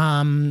 Yeah.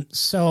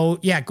 So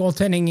yeah,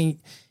 goaltending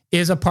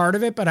is a part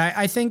of it, but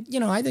I think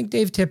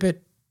Dave Tippett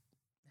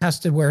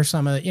has to wear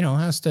some of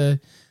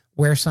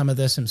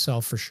this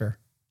himself for sure.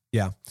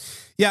 Yeah.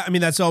 Yeah. I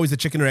mean, that's always the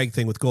chicken or egg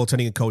thing with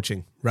goaltending and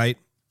coaching, right?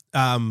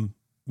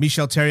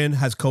 Michel Therrien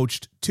has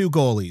coached 2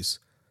 goalies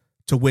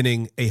to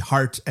winning a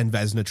Hart and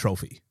Vezina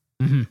trophy.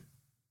 Mm-hmm.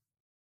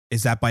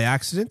 Is that by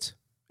accident?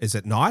 Is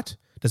it not?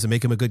 Does it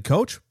make him a good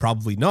coach?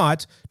 Probably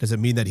not. Does it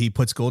mean that he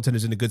puts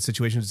goaltenders in a good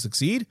situation to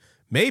succeed?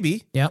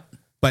 Maybe. Yep.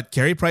 But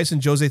Carey Price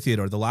and Jose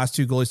Theodore, the last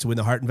 2 goalies to win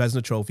the Hart and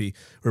Vezina trophy,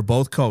 were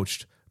both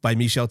coached by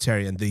Michel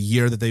Therrien the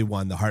year that they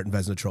won the Hart and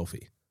Vezina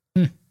trophy.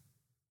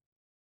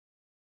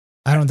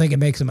 I don't think it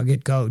makes him a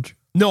good coach.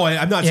 No,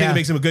 I'm not saying it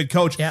makes him a good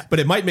coach, yeah. but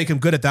it might make him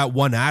good at that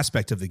one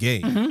aspect of the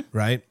game,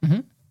 right?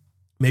 Mm-hmm.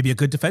 Maybe a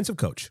good defensive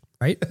coach.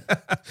 Right.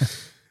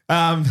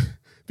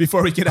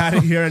 Before we get out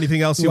of here,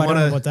 anything else you want to... I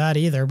don't know about that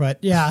either, but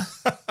yeah.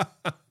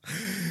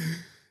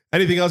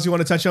 Anything else you want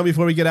to touch on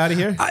before we get out of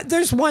here?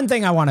 There's one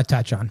thing I want to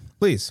touch on.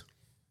 Please.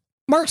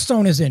 Mark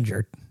Stone is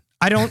injured.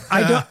 I don't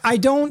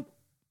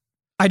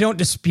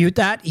dispute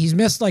that. He's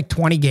missed like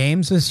 20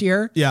 games this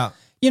year. Yeah.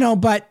 You know,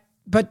 but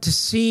to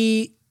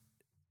see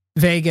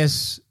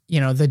Vegas,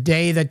 you know, the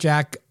day that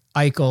Jack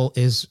Eichel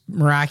is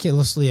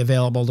miraculously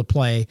available to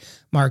play,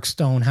 Mark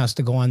Stone has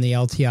to go on the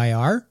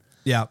LTIR.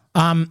 Yeah.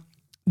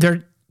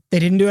 They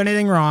didn't do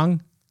anything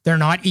wrong. They're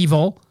not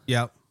evil.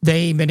 Yeah.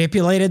 They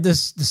manipulated the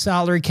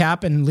salary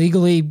cap and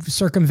legally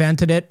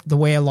circumvented it the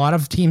way a lot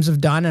of teams have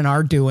done and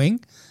are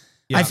doing.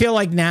 Yeah. I feel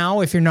like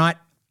now if you're not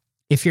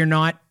you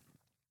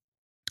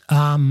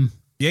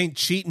ain't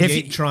cheating, you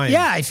ain't trying.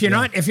 Yeah, if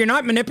you're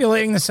not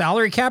manipulating the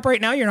salary cap right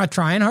now, you're not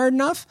trying hard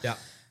enough. Yeah.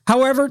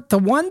 However, the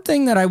one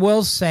thing that I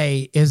will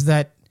say is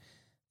that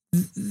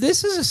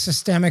this is a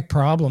systemic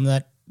problem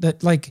that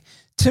like,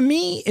 to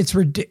me, it's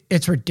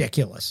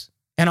ridiculous.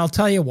 And I'll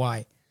tell you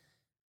why.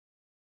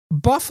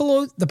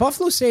 The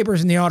Buffalo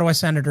Sabres and the Ottawa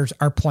Senators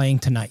are playing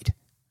tonight.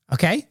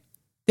 Okay?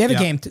 They have a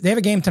game. They have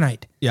a game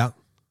tonight. Yeah.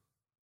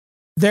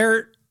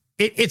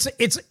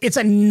 It's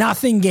a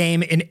nothing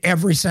game in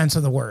every sense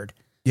of the word.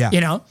 Yeah.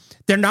 You know,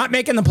 they're not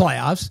making the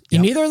playoffs.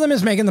 Yeah. Neither of them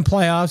is making the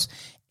playoffs,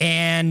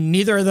 and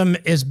neither of them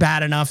is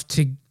bad enough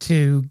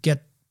to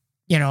get,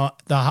 you know,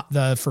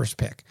 the first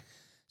pick.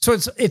 So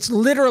it's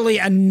literally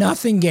a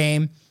nothing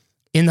game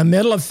in the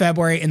middle of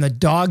February in the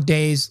dog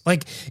days.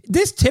 Like,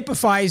 this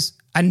typifies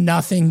a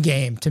nothing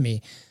game to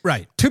me.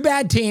 Right. 2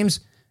 bad teams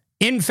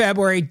in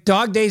February,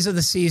 dog days of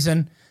the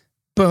season.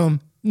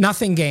 Boom.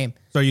 Nothing game.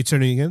 So are you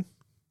tuning in?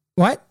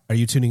 What? Are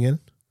you tuning in?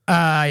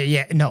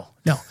 Yeah, no.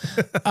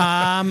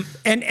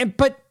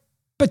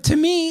 But to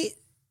me,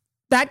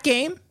 that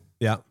game,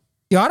 yeah,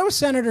 the Ottawa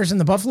Senators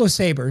and the Buffalo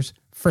Sabres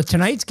for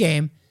tonight's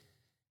game,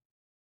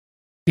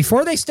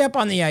 before they step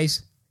on the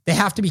ice, they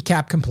have to be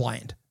cap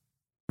compliant.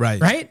 Right.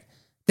 Right?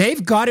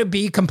 They've got to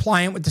be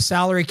compliant with the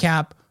salary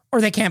cap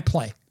or they can't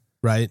play.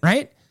 Right.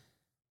 Right?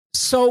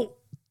 So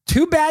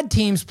 2 bad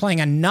teams playing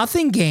a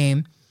nothing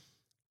game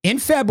in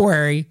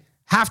February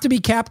have to be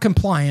cap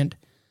compliant,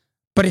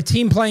 but a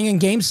team playing in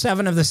Game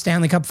 7 of the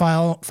Stanley Cup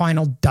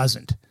final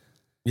doesn't.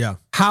 Yeah.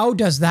 How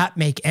does that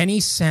make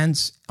any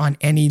sense on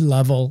any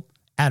level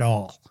at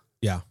all?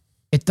 Yeah.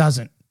 It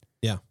doesn't.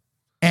 Yeah.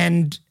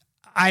 And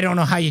I don't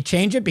know how you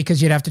change it,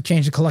 because you'd have to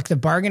change the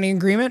collective bargaining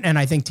agreement, and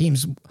I think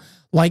teams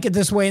like it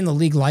this way and the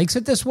league likes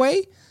it this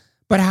way.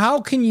 But how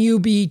can you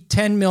be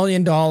 $10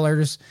 million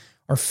or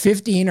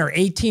 $15 or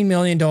 $18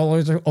 million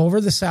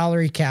over the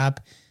salary cap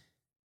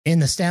in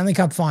the Stanley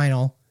Cup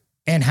final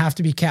and have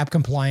to be cap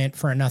compliant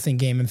for a nothing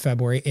game in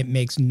February? It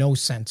makes no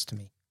sense to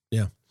me.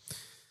 Yeah.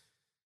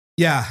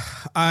 Yeah.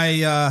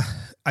 I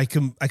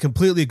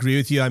completely agree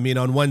with you. I mean,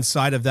 on one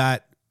side of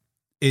that,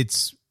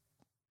 it's,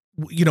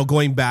 you know,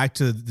 going back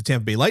to the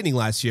Tampa Bay Lightning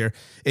last year,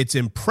 it's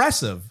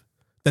impressive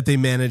that they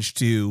managed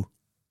to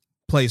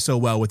play so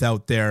well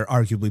without their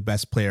arguably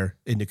best player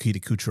in Nikita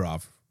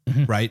Kucherov,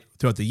 right,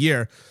 throughout the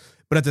year.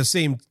 But at the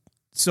same,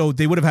 so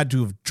they would have had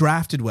to have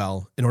drafted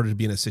well in order to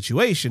be in a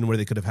situation where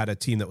they could have had a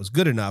team that was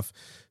good enough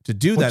to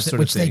do that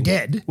sort of thing.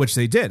 Which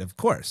they did, of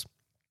course.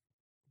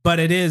 But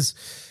it is,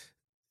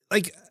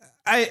 like,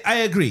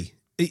 I agree.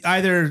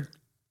 Either,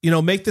 you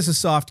know, make this a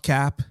soft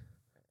cap,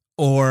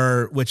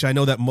 or, which I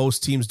know that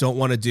most teams don't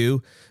want to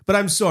do, but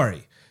I'm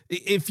sorry.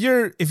 if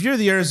you're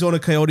the Arizona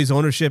Coyotes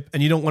ownership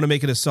and you don't want to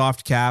make it a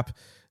soft cap,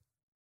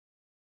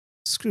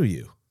 screw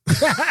you.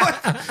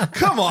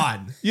 Come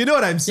on. You know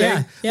what I'm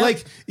saying? Yeah,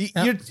 like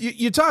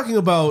you're talking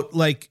about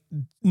like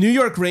New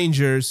York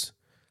Rangers,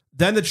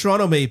 then the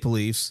Toronto Maple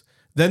Leafs,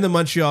 then the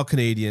Montreal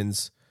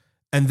Canadiens,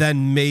 and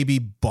then maybe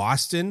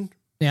Boston.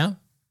 Yeah.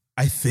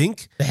 I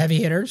think the heavy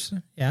hitters.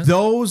 Yeah.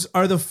 Those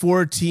are the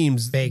 4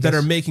 teams Vegas. that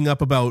are making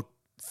up about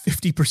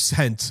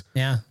 50%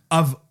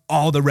 of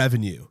all the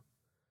revenue.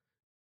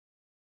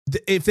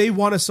 If they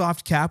want a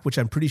soft cap, which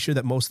I'm pretty sure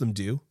that most of them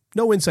do,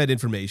 no inside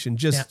information,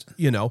 just,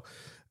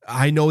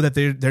 I know that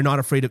they're not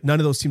afraid of, none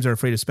of those teams are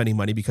afraid of spending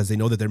money because they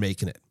know that they're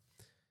making it.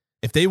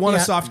 If they want a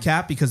soft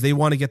cap because they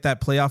want to get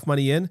that playoff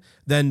money in,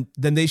 then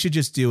they should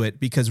just do it,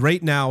 because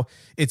right now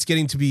it's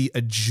getting to be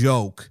a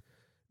joke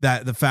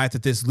that the fact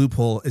that this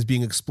loophole is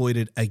being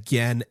exploited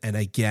again and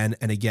again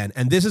and again.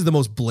 And this is the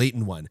most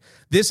blatant one.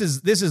 This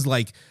is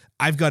like,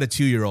 I've got a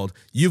 2-year-old,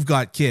 you've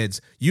got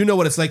kids. You know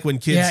what it's like when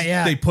kids,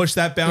 they push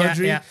that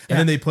boundary and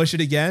then they push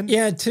it again.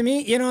 Yeah. To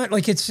me,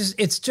 like it's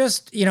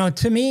just,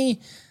 to me,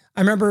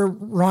 I remember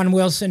Ron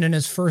Wilson in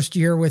his first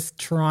year with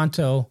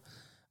Toronto,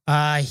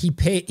 they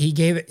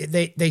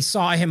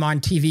saw him on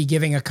TV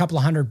giving a couple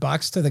of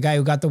 $100 to the guy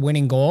who got the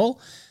winning goal.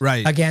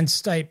 Right.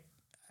 Against, I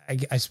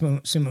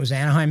assume it was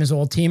Anaheim, his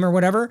old team or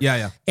whatever.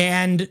 Yeah.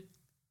 And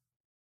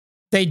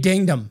they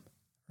dinged him.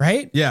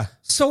 Right. Yeah.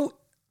 So,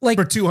 like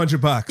for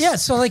 $200. Yeah.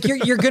 So like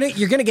you're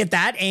gonna get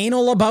that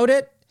anal about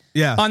it.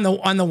 Yeah. On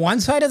the one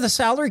side of the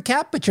salary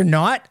cap, but you're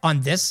not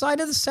on this side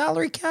of the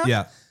salary cap.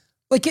 Yeah.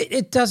 Like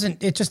it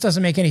just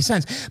doesn't make any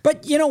sense.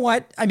 But you know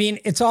what? I mean,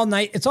 it's all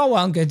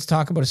well and good to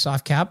talk about a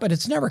soft cap, but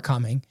it's never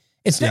coming.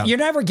 You're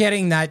never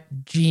getting that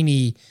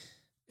genie.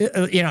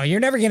 You're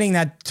never getting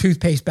that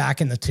toothpaste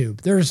back in the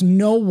tube. There's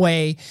no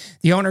way.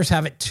 The owners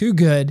have it too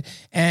good.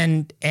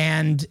 And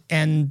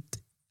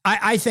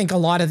I think a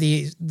lot of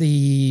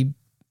the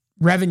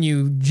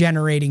revenue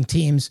generating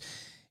teams,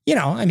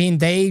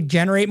 they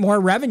generate more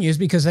revenues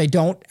because they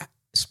don't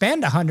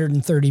spend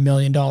 $130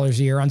 million a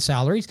year on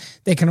salaries.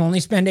 They can only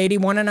spend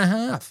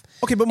 81.5.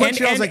 Okay, but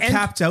Montreal's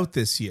capped out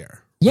this year.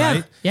 Yeah,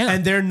 right? yeah.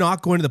 And they're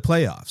not going to the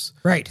playoffs.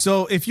 Right.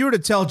 So if you were to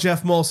tell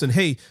Jeff Molson,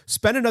 hey,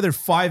 spend another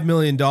 $5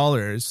 million,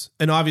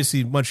 and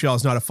obviously Montreal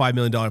is not a $5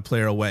 million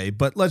player away,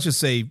 but let's just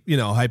say,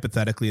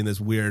 hypothetically in this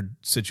weird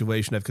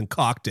situation I've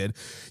concocted,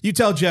 you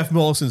tell Jeff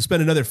Molson,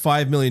 spend another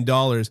 $5 million,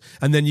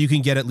 and then you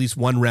can get at least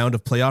one round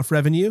of playoff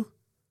revenue.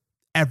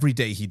 Every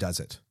day he does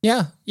it.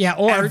 Yeah. Yeah.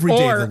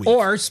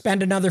 Or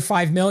spend another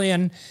 $5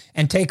 million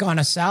and take on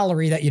a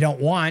salary that you don't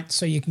want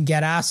so you can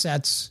get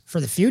assets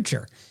for the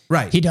future.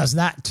 Right. He does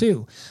that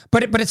too.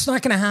 But it's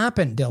not going to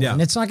happen, Dylan. Yeah.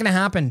 It's not going to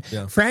happen.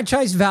 Yeah.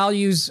 Franchise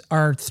values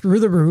are through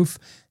the roof.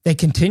 They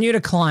continue to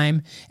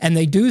climb, and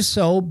they do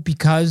so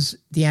because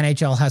the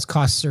NHL has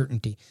cost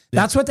certainty.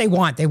 Yeah. That's what they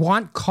want. They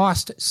want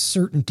cost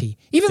certainty,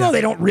 even though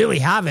they don't really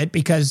have it,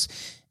 because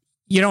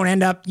you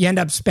end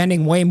up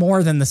spending way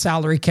more than the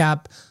salary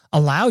cap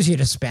allows you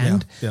to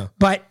spend,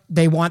 but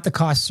they want the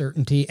cost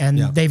certainty, and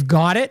they've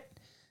got it.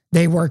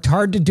 They worked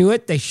hard to do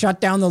it. They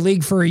shut down the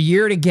league for a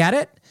year to get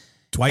it.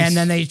 Twice. And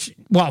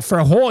then for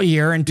a whole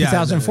year in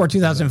 2004,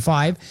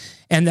 2005.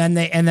 And then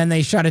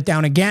they shut it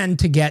down again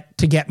to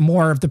get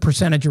more of the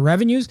percentage of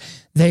revenues.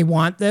 They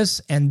want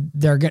this, and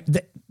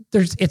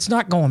it's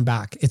not going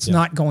back. It's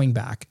not going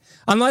back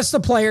unless the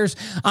players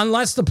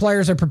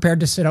are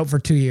prepared to sit out for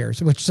 2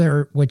 years,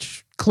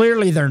 which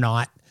clearly they're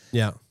not.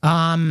 Yeah.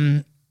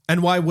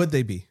 And why would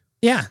they be?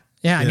 Yeah.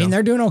 Yeah. I mean,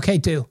 they're doing okay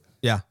too.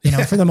 Yeah.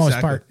 For the most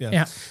part.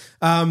 Yeah.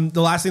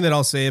 The last thing that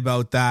I'll say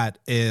about that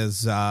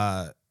is,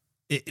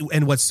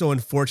 and what's so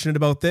unfortunate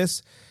about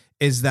this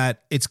is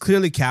that it's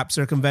clearly cap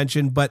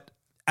circumvention, but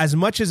as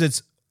much as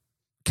it's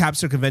cap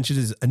circumvention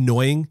is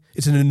annoying,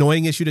 it's an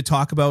annoying issue to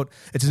talk about.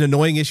 It's an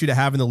annoying issue to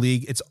have in the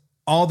league. It's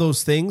all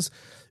those things.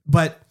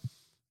 But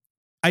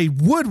I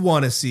would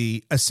want to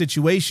see a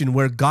situation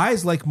where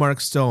guys like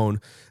Mark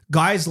Stone,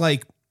 guys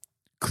like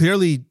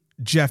clearly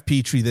Jeff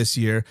Petrie this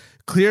year,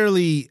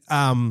 clearly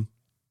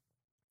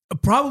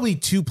probably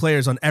 2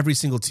 players on every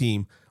single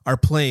team are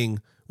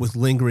playing with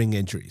lingering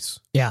injuries.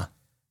 Yeah.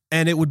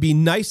 And it would be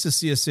nice to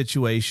see a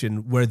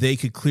situation where they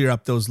could clear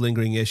up those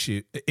lingering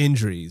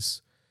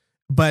injuries.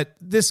 But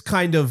this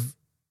kind of,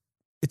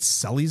 it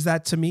sullies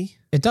that to me.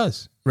 It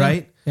does.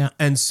 Right? Yeah.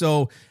 And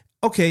so,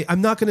 okay,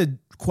 I'm not going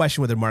to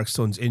question whether Mark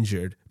Stone's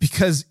injured,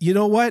 because you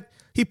know what?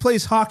 He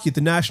plays hockey at the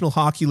National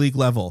Hockey League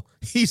level.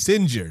 He's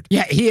injured.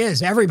 Yeah, he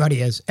is.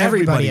 Everybody is.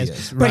 Everybody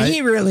is. But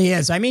he really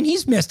is. I mean,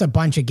 he's missed a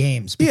bunch of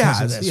games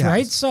because of this,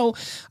 right? So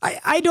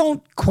I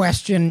don't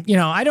question,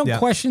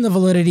 question the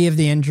validity of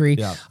the injury.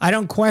 Yeah. I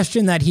don't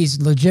question that he's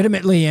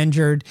legitimately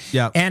injured.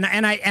 Yeah. And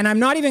I'm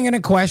not even going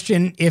to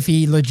question if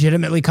he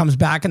legitimately comes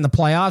back in the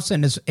playoffs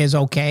and is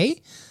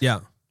okay. Yeah.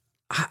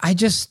 I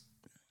just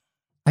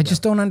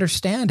don't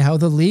understand how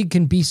the league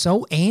can be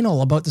so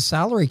anal about the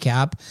salary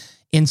cap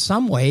in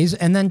some ways,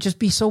 and then just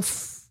be so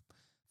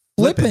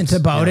flippant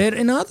about it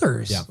in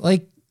others.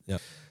 Yeah.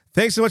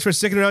 Thanks so much for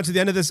sticking around to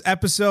the end of this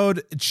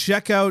episode.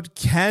 Check out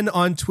Ken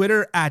on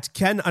Twitter at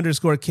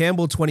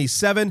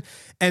Ken_Campbell27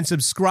 and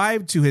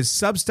subscribe to his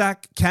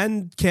Substack,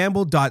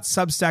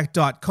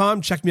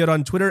 kencampbell.substack.com. Check me out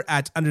on Twitter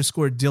at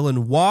 _Dylan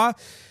Waugh.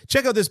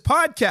 Check out this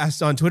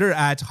podcast on Twitter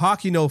at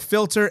Hockey No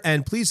Filter,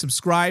 and please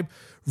subscribe,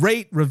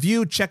 rate,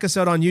 review. Check us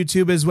out on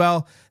YouTube as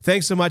well.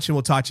 Thanks so much, and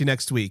we'll talk to you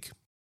next week.